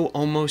 Pinocchio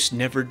almost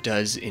never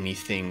does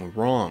anything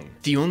wrong.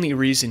 The only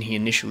reason he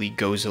initially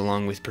goes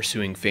along with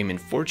pursuing fame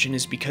and fortune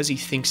is because he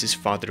thinks his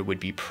father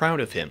would be proud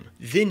of him.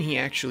 Then he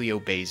actually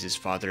obeys his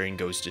father and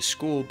goes to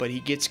school, but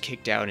he gets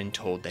kicked out and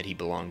told that he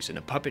belongs in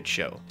a puppet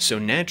show. So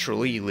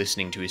naturally,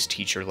 listening to his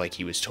teacher like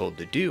he was told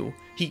to do,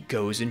 he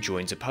goes and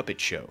joins a puppet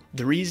show.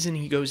 The reason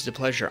he goes to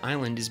Pleasure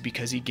Island is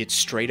because he gets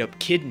straight up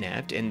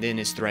kidnapped and then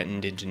is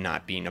threatened into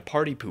not being a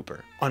party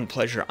pooper. On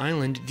Pleasure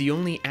Island, the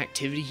only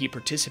activity he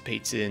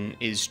participates in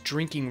is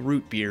drinking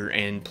root beer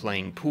and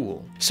playing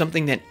pool,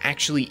 something that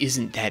actually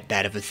isn't that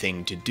bad of a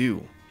thing to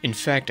do. In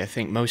fact, I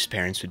think most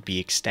parents would be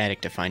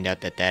ecstatic to find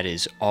out that that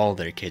is all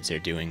their kids are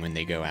doing when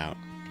they go out.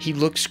 He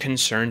looks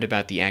concerned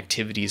about the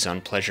activities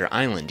on Pleasure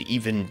Island,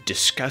 even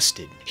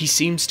disgusted. He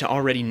seems to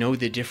already know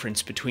the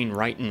difference between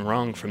right and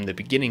wrong from the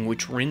beginning,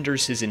 which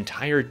renders his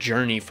entire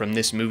journey from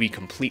this movie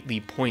completely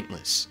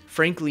pointless.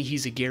 Frankly,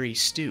 he's a Gary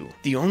Stu.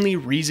 The only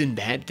reason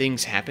bad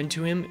things happen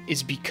to him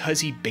is because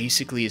he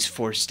basically is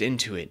forced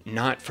into it,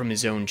 not from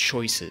his own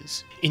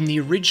choices. In the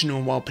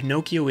original, while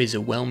Pinocchio is a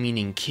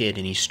well-meaning kid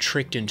and he's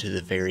tricked into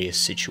the various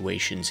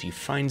situations he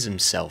finds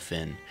himself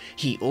in,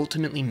 he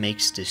ultimately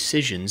makes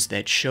decisions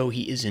that show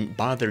he isn't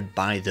bothered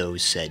by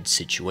those said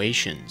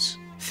situations.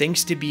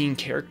 Thanks to being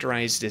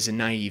characterized as a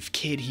naive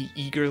kid, he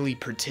eagerly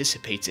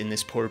participates in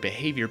this poor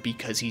behavior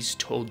because he's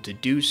told to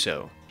do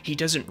so. He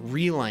doesn't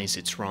realize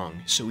it's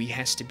wrong, so he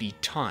has to be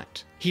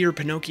taught. Here,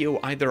 Pinocchio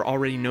either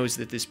already knows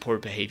that this poor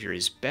behavior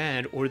is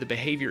bad, or the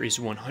behavior is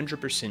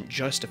 100%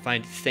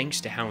 justified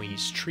thanks to how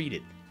he's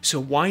treated. So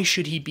why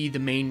should he be the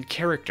main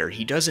character?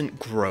 He doesn't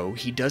grow,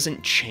 he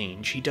doesn't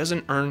change, he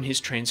doesn't earn his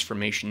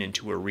transformation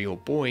into a real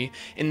boy,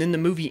 and then the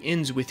movie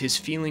ends with his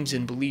feelings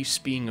and beliefs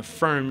being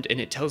affirmed,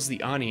 and it tells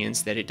the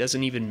audience that it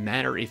doesn't even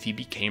matter if he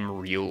became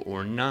real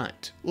or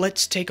not.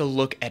 Let's take a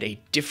look at a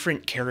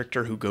different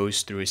character who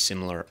goes through a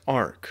similar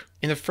arc.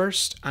 In the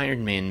first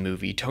Iron Man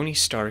movie, Tony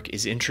Stark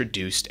is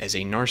introduced as a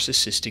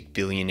narcissistic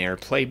billionaire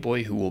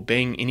playboy who will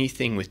bang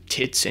anything with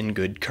tits and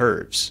good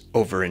curves,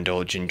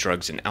 overindulge in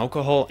drugs and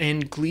alcohol,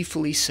 and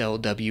gleefully sell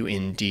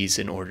WNDs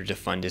in order to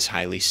fund his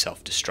highly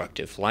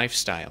self-destructive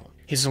lifestyle.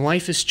 His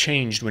life is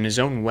changed when his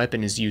own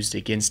weapon is used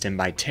against him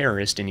by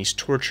terrorists and he's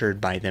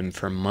tortured by them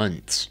for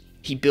months.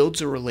 He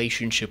builds a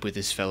relationship with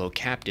his fellow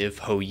captive,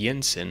 Ho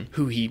Jensen,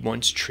 who he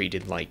once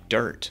treated like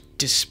dirt.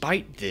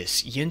 Despite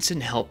this,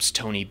 Jensen helps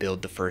Tony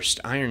build the first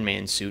Iron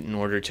Man suit in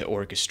order to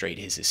orchestrate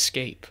his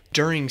escape.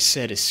 During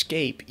said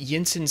escape,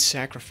 Jensen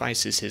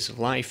sacrifices his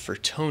life for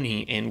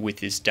Tony, and with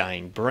his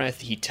dying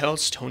breath, he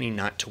tells Tony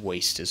not to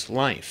waste his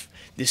life.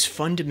 This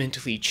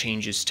fundamentally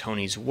changes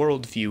Tony's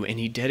worldview, and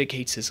he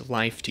dedicates his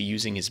life to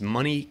using his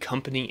money,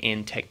 company,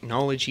 and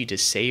technology to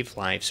save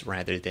lives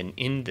rather than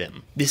end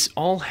them. This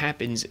all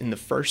happens in the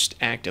first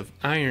act of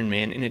Iron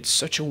Man, and it's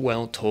such a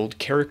well-told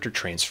character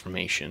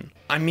transformation.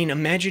 I mean,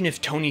 imagine if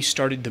Tony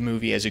started the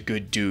movie as a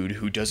good dude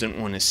who doesn't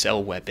want to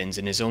sell weapons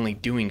and is only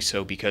doing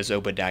so because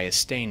Obadiah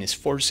Stane is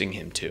forcing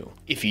him to.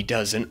 If he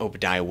doesn't,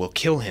 Obadiah will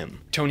kill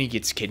him. Tony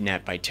gets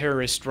kidnapped by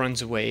terrorists,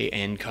 runs away,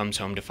 and comes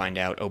home to find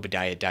out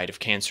Obadiah died of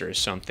cancer or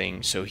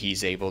something, so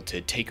he's able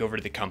to take over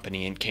the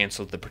company and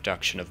cancel the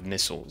production of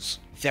missiles.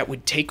 That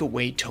would take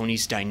away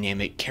Tony's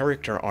dynamic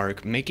character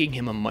arc, making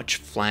him a much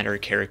flatter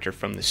character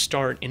from the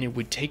start, and it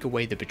would take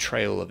away the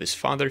betrayal of his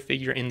father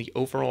figure and the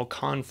overall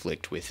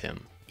conflict with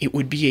him. It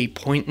would be a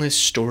pointless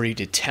story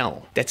to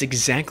tell. That's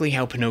exactly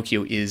how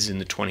Pinocchio is in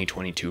the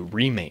 2022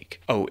 remake.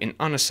 Oh, and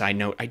on a side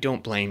note, I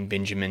don't blame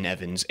Benjamin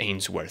Evans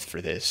Ainsworth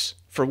for this.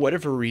 For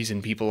whatever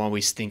reason, people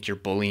always think you're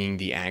bullying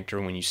the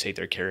actor when you say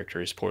their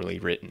character is poorly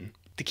written.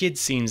 The kid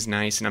seems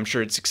nice, and I'm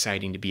sure it's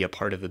exciting to be a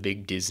part of a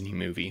big Disney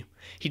movie.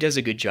 He does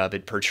a good job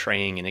at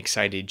portraying an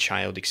excited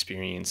child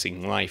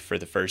experiencing life for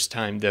the first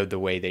time, though the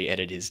way they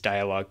edit his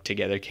dialogue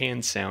together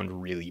can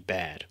sound really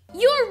bad.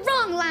 You're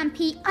wrong,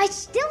 Lampy. I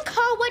still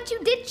call what you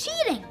did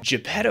cheating.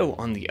 Geppetto,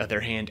 on the other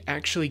hand,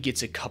 actually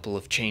gets a couple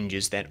of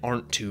changes that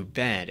aren't too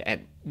bad,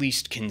 at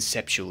least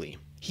conceptually.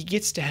 He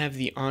gets to have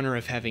the honor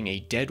of having a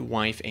dead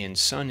wife and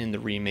son in the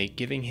remake,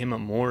 giving him a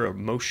more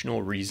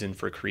emotional reason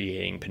for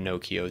creating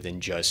Pinocchio than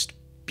just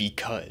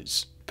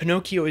because.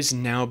 Pinocchio is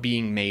now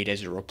being made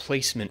as a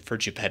replacement for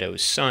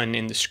Geppetto's son,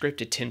 and the script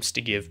attempts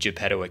to give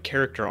Geppetto a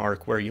character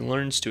arc where he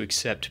learns to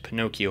accept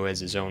Pinocchio as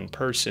his own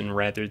person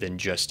rather than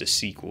just a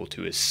sequel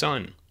to his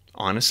son.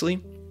 Honestly,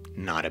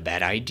 not a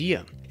bad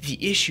idea.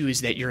 The issue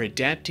is that you're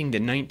adapting the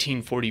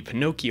 1940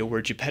 Pinocchio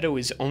where Geppetto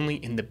is only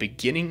in the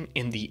beginning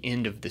and the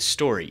end of the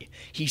story.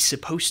 He's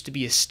supposed to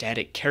be a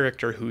static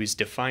character who is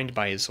defined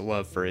by his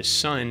love for his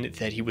son,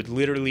 that he would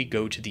literally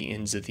go to the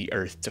ends of the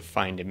earth to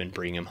find him and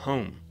bring him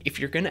home. If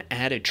you're gonna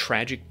add a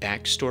tragic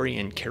backstory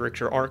and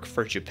character arc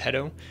for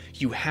Geppetto,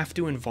 you have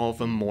to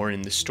involve him more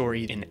in the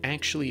story and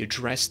actually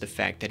address the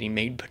fact that he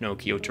made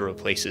Pinocchio to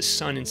replace his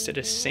son instead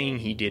of saying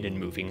he did and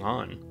moving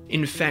on.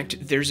 In fact,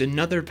 there's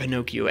another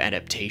Pinocchio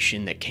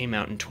adaptation that came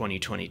out in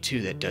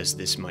 2022 that does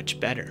this much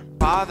better.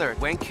 Father,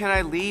 when can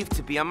I leave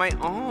to be on my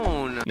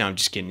own? No, I'm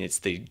just kidding, it's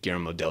the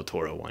Guillermo del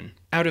Toro one.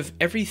 Out of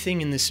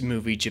everything in this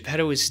movie,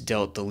 Geppetto is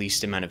dealt the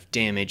least amount of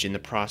damage in the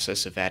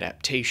process of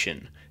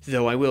adaptation,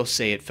 though I will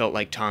say it felt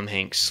like Tom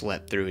Hanks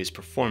slept through his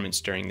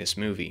performance during this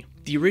movie.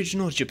 The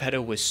original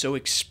Geppetto was so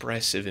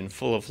expressive and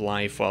full of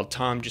life, while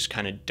Tom just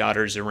kinda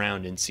dodders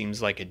around and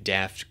seems like a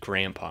daft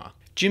grandpa.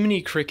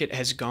 Jiminy Cricket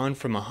has gone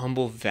from a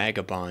humble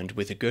vagabond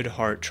with a good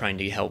heart trying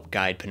to help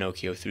guide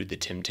Pinocchio through the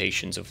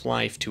temptations of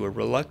life to a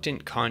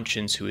reluctant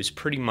conscience who is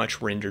pretty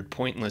much rendered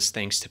pointless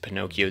thanks to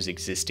Pinocchio's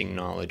existing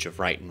knowledge of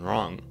right and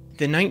wrong.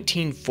 The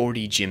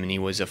 1940 Jiminy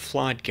was a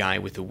flawed guy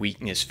with a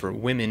weakness for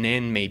women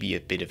and maybe a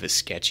bit of a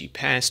sketchy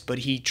past, but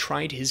he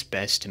tried his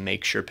best to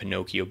make sure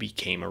Pinocchio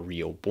became a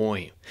real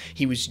boy.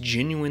 He was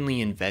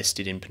genuinely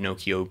invested in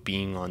Pinocchio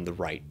being on the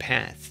right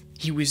path.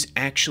 He was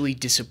actually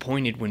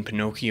disappointed when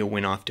Pinocchio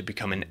went off to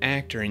become an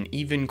actor and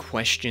even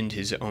questioned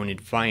his own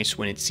advice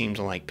when it seemed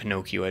like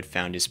Pinocchio had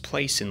found his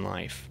place in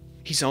life.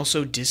 He's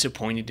also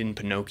disappointed in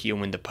Pinocchio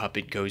when the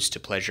puppet goes to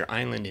Pleasure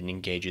Island and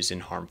engages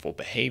in harmful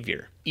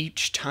behavior.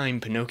 Each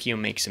time Pinocchio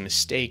makes a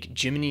mistake,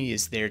 Jiminy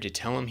is there to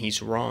tell him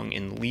he's wrong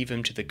and leave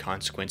him to the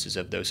consequences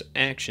of those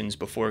actions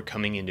before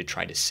coming in to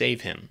try to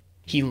save him.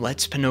 He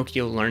lets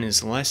Pinocchio learn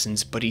his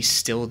lessons, but he's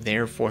still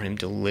there for him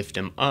to lift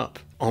him up,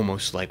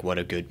 almost like what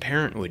a good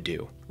parent would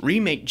do.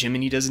 Remake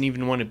Jiminy doesn't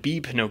even want to be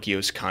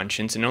Pinocchio's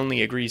conscience and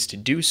only agrees to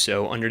do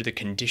so under the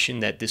condition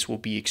that this will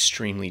be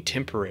extremely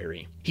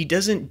temporary. He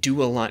doesn't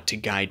do a lot to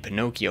guide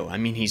Pinocchio. I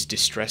mean, he's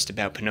distressed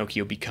about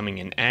Pinocchio becoming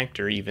an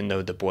actor even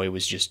though the boy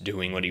was just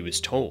doing what he was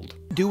told.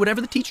 Do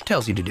whatever the teacher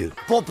tells you to do.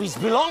 Puppies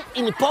belong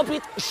in a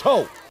puppet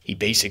show. He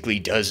basically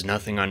does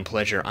nothing on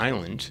Pleasure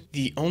Island.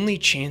 The only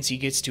chance he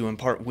gets to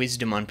impart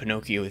wisdom on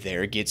Pinocchio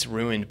there gets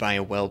ruined by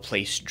a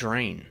well-placed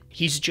drain.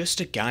 He's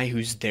just a guy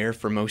who's there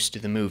for most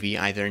of the movie,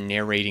 either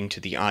narrating to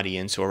the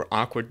audience or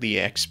awkwardly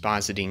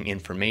expositing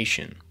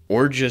information,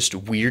 or just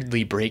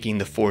weirdly breaking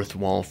the fourth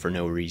wall for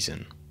no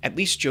reason. At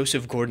least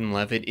Joseph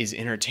Gordon-Levitt is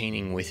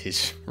entertaining with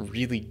his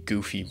really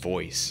goofy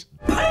voice.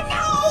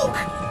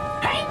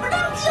 Hey,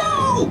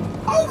 Pinocchio!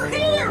 Over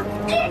here!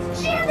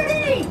 It's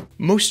Jiminy!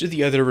 Most of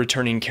the other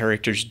returning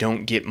characters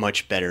don't get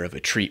much better of a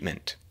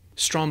treatment.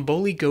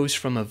 Stromboli goes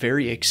from a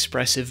very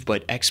expressive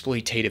but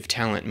exploitative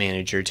talent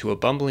manager to a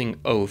bumbling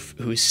oaf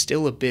who is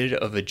still a bit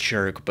of a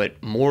jerk,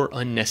 but more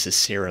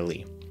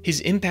unnecessarily.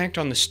 His impact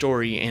on the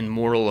story and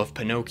moral of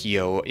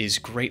Pinocchio is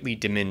greatly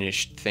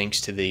diminished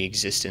thanks to the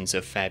existence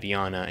of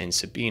Fabiana and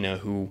Sabina,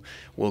 who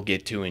we'll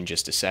get to in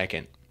just a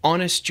second.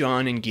 Honest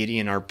John and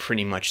Gideon are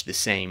pretty much the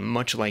same.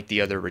 Much like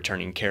the other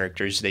returning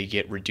characters, they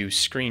get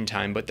reduced screen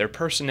time, but their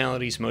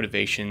personalities,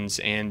 motivations,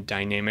 and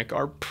dynamic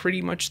are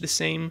pretty much the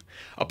same,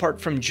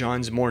 apart from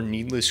John's more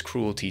needless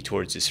cruelty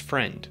towards his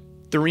friend.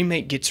 The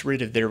remake gets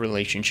rid of their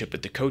relationship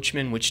with the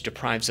coachman, which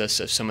deprives us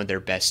of some of their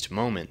best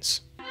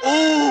moments.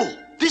 Oh,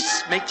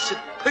 this makes it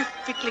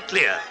perfectly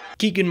clear.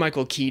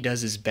 Keegan-Michael Key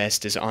does his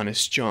best as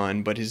Honest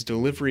John, but his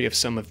delivery of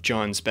some of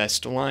John's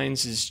best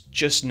lines is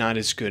just not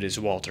as good as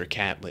Walter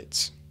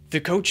Catlett's. The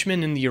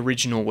coachman in the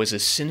original was a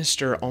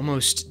sinister,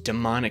 almost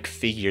demonic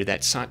figure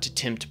that sought to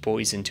tempt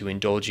boys into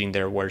indulging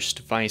their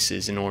worst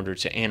vices in order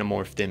to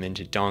anamorph them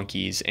into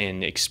donkeys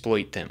and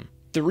exploit them.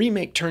 The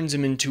remake turns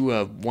him into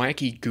a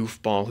wacky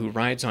goofball who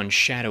rides on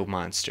shadow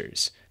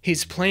monsters.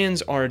 His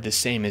plans are the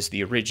same as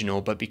the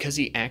original, but because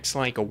he acts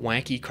like a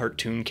wacky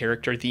cartoon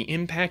character, the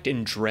impact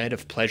and dread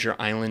of Pleasure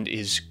Island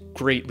is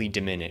greatly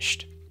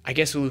diminished. I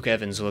guess Luke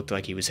Evans looked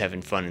like he was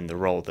having fun in the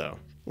role, though.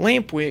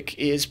 Lampwick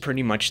is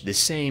pretty much the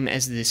same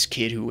as this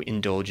kid who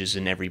indulges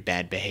in every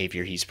bad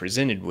behavior he's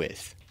presented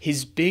with.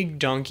 His big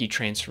donkey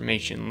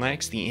transformation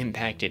lacks the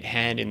impact it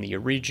had in the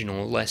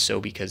original, less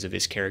so because of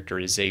his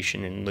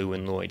characterization in Lou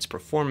and Lloyd's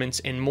performance,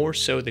 and more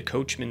so the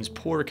coachman's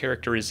poor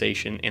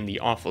characterization and the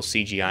awful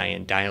CGI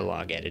and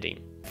dialogue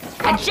editing.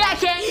 A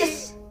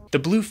jackass! The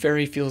Blue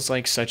Fairy feels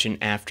like such an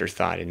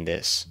afterthought in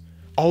this.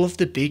 All of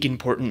the big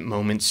important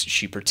moments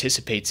she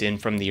participates in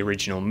from the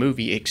original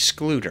movie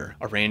exclude her.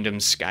 A random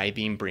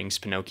skybeam brings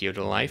Pinocchio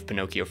to life,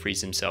 Pinocchio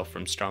frees himself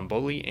from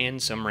Stromboli, and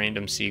some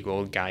random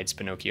seagull guides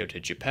Pinocchio to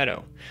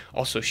Geppetto.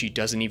 Also, she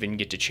doesn't even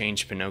get to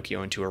change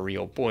Pinocchio into a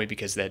real boy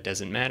because that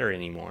doesn't matter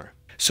anymore.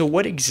 So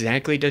what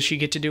exactly does she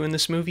get to do in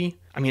this movie?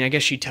 I mean, I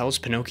guess she tells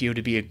Pinocchio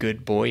to be a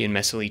good boy and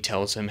messily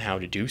tells him how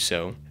to do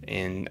so.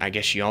 And I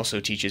guess she also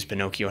teaches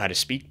Pinocchio how to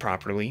speak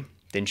properly.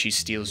 Then she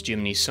steals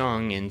Jiminy's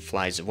song and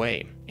flies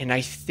away. And I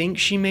think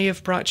she may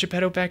have brought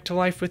Geppetto back to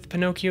life with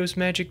Pinocchio's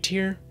magic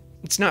tear.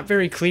 It's not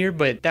very clear,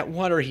 but that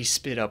water he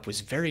spit up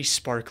was very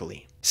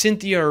sparkly.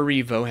 Cynthia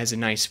Erivo has a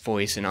nice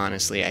voice, and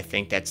honestly, I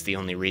think that's the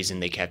only reason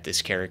they kept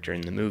this character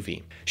in the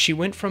movie. She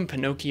went from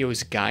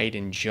Pinocchio's guide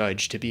and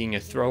judge to being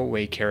a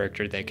throwaway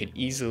character that could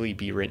easily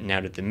be written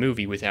out of the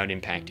movie without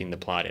impacting the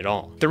plot at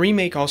all. The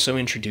remake also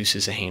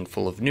introduces a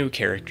handful of new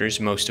characters,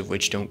 most of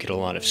which don't get a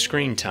lot of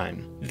screen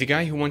time. The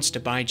guy who wants to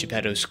buy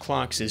Geppetto's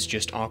clocks is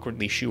just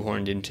awkwardly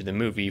shoehorned into the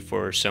movie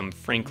for some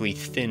frankly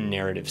thin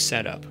narrative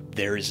setup.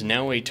 There is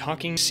now a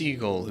talking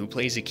seagull who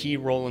plays a key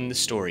role in the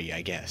story,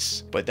 I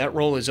guess. But that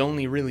role is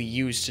only really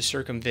used to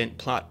circumvent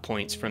plot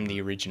points from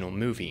the original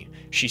movie.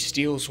 She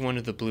steals one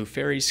of the Blue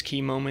Fairy's key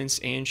moments,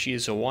 and she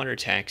is a water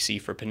taxi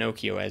for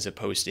Pinocchio as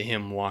opposed to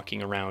him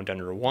walking around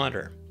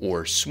underwater,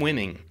 or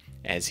swimming,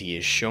 as he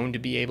is shown to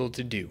be able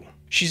to do.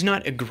 She's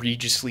not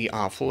egregiously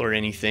awful or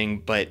anything,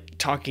 but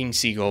Talking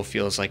Seagull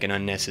feels like an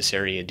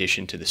unnecessary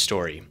addition to the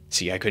story.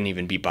 See, I couldn't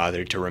even be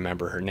bothered to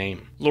remember her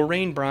name.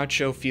 Lorraine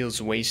Braccio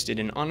feels wasted,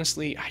 and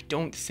honestly, I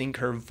don't think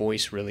her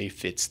voice really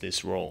fits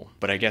this role.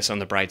 But I guess on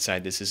the bright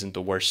side, this isn't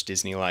the worst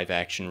Disney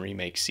live-action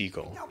remake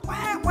Seagull.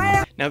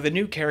 Now, the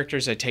new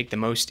characters I take the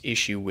most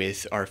issue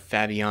with are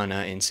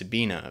Fabiana and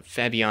Sabina.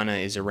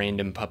 Fabiana is a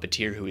random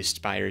puppeteer who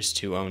aspires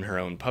to own her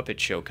own puppet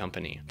show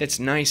company. That's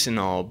nice and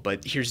all,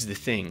 but here's the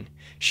thing.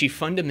 She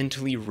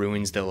fundamentally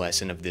ruins the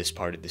lesson of this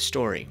part of the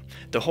story.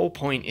 The whole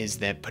point is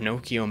that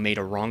Pinocchio made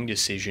a wrong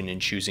decision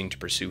in choosing to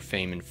pursue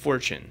fame and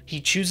fortune.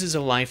 He chooses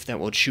a life that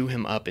will chew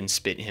him up and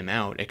spit him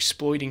out,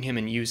 exploiting him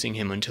and using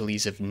him until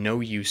he's of no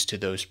use to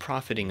those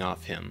profiting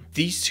off him.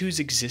 These two's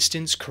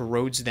existence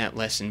corrodes that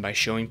lesson by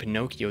showing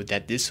Pinocchio that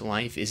that this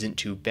life isn't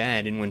too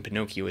bad, and when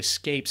Pinocchio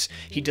escapes,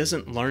 he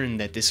doesn't learn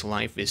that this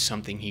life is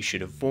something he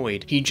should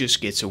avoid, he just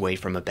gets away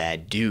from a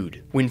bad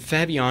dude. When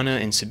Fabiana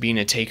and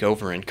Sabina take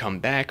over and come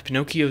back,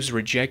 Pinocchio's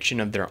rejection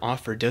of their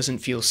offer doesn't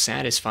feel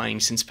satisfying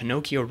since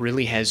Pinocchio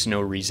really has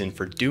no reason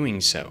for doing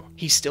so.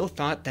 He still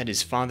thought that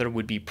his father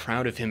would be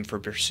proud of him for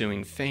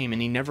pursuing fame,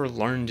 and he never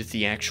learned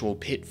the actual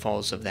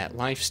pitfalls of that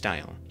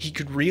lifestyle. He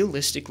could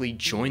realistically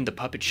join the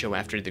puppet show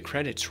after the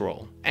credits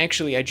roll.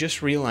 Actually, I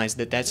just realized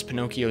that that's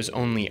Pinocchio's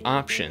only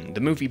option.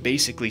 The movie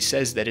basically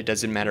says that it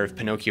doesn't matter if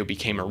Pinocchio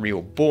became a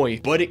real boy,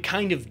 but it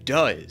kind of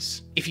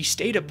does. If he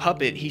stayed a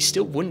puppet, he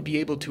still wouldn't be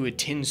able to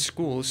attend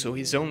school, so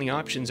his only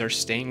options are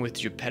staying with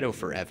Geppetto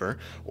forever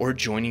or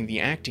joining the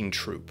acting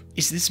troupe.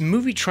 Is this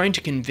movie trying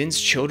to convince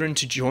children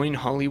to join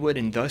Hollywood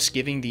and thus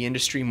giving the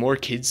industry more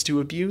kids to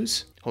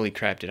abuse? Holy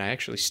crap, did I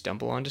actually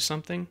stumble onto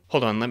something?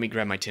 Hold on, let me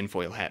grab my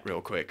tinfoil hat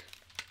real quick.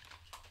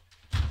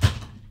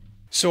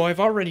 So I've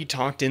already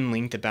talked in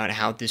length about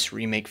how this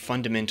remake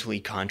fundamentally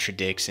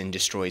contradicts and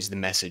destroys the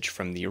message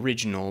from the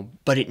original,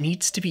 but it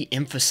needs to be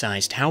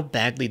emphasized how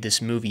badly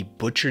this movie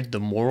butchered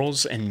the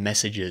morals and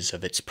messages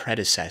of its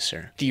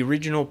predecessor. The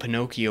original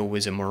Pinocchio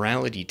was a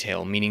morality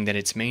tale, meaning that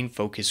its main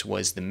focus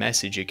was the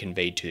message it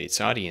conveyed to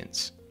its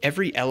audience.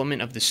 Every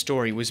element of the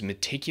story was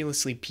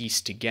meticulously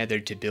pieced together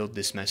to build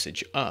this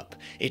message up.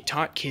 It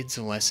taught kids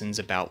lessons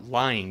about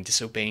lying,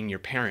 disobeying your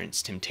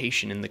parents,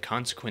 temptation, and the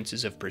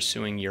consequences of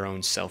pursuing your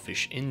own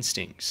selfish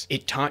instincts.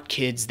 It taught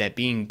kids that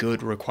being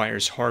good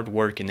requires hard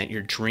work and that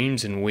your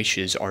dreams and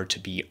wishes are to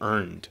be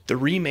earned. The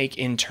remake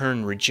in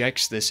turn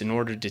rejects this in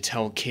order to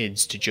tell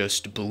kids to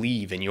just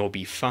believe and you'll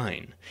be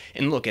fine.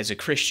 And look, as a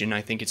Christian,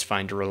 I think it's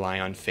fine to rely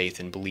on faith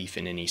and belief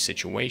in any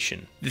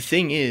situation. The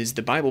thing is,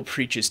 the Bible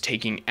preaches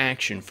taking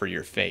action for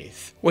your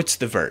faith. What's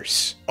the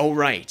verse? Oh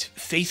right,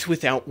 faith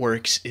without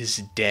works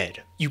is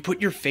dead. You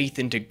put your faith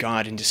into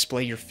God and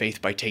display your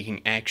faith by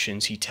taking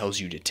actions He tells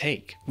you to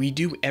take. We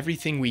do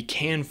everything we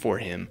can for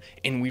Him,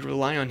 and we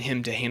rely on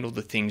Him to handle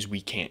the things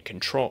we can't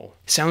control.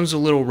 Sounds a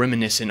little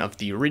reminiscent of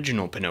the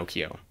original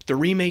Pinocchio. The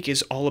remake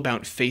is all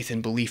about faith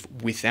and belief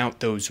without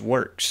those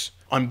works.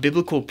 On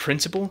biblical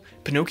principle,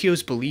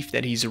 Pinocchio's belief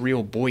that he's a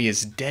real boy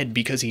is dead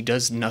because he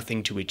does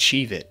nothing to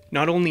achieve it.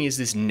 Not only is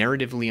this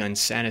narratively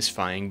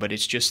unsatisfying, but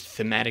it's just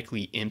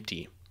thematically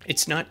empty.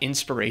 It's not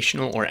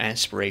inspirational or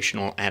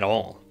aspirational at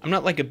all. I'm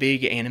not like a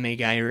big anime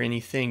guy or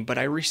anything, but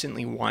I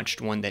recently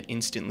watched one that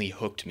instantly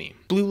hooked me.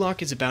 Blue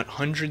Lock is about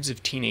hundreds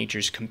of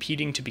teenagers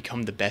competing to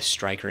become the best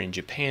striker in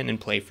Japan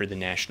and play for the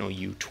national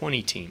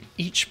U20 team.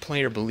 Each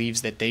player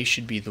believes that they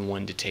should be the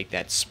one to take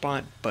that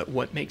spot, but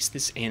what makes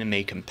this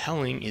anime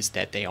compelling is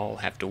that they all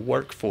have to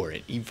work for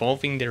it,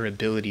 evolving their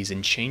abilities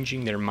and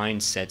changing their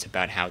mindsets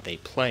about how they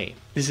play.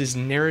 This is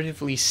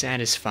narratively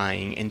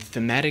satisfying and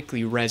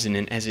thematically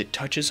resonant as it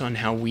touches on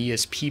how we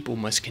as people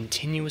must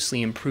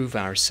continuously improve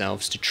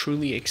ourselves to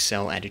truly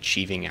excel at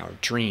achieving our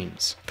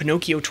dreams.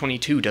 Pinocchio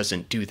 22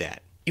 doesn't do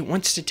that. It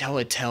wants to tell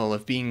a tale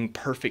of being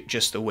perfect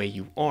just the way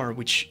you are,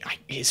 which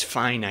is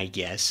fine, I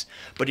guess,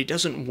 but it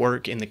doesn't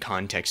work in the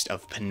context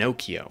of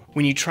Pinocchio.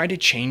 When you try to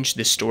change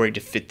the story to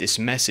fit this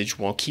message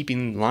while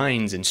keeping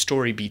lines and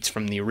story beats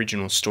from the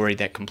original story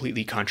that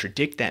completely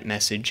contradict that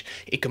message,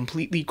 it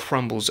completely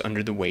crumbles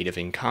under the weight of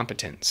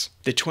incompetence.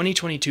 The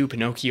 2022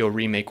 Pinocchio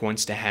remake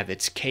wants to have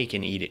its cake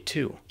and eat it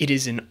too. It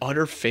is an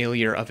utter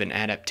failure of an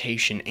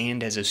adaptation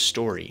and as a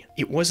story.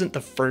 It wasn't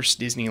the first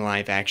Disney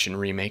live-action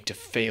remake to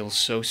fail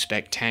so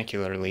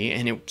spectacularly,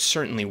 and it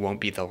certainly won't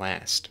be the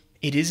last.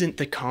 It isn't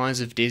the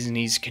cause of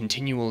Disney's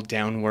continual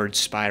downward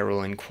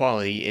spiral in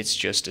quality, it's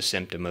just a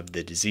symptom of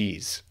the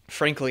disease.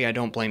 Frankly, I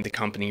don't blame the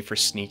company for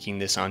sneaking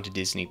this onto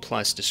Disney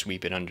Plus to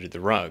sweep it under the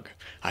rug.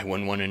 I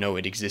wouldn't want to know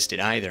it existed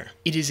either.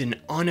 It is an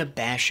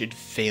unabashed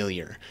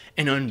failure,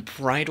 an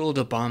unbridled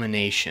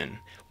abomination.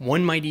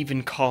 One might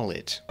even call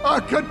it a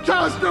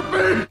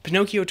catastrophe!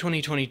 Pinocchio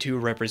 2022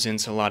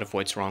 represents a lot of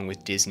what's wrong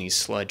with Disney's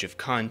sludge of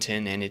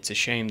content, and it's a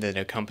shame that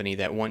a company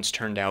that once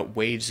turned out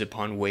waves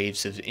upon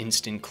waves of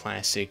instant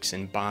classics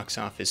and box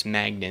office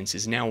magnets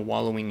is now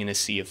wallowing in a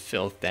sea of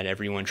filth that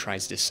everyone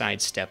tries to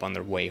sidestep on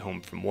their way home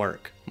from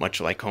work.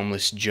 Much like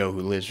homeless Joe who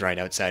lives right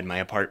outside my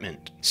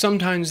apartment.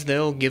 Sometimes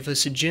they'll give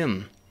us a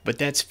gym, but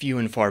that's few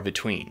and far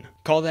between.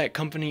 Call that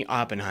company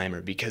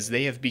Oppenheimer because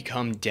they have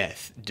become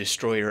death,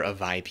 destroyer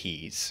of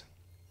IPs.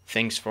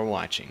 Thanks for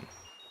watching.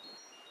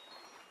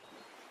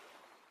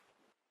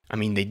 I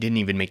mean, they didn't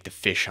even make the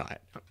fish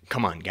hot.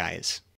 Come on, guys.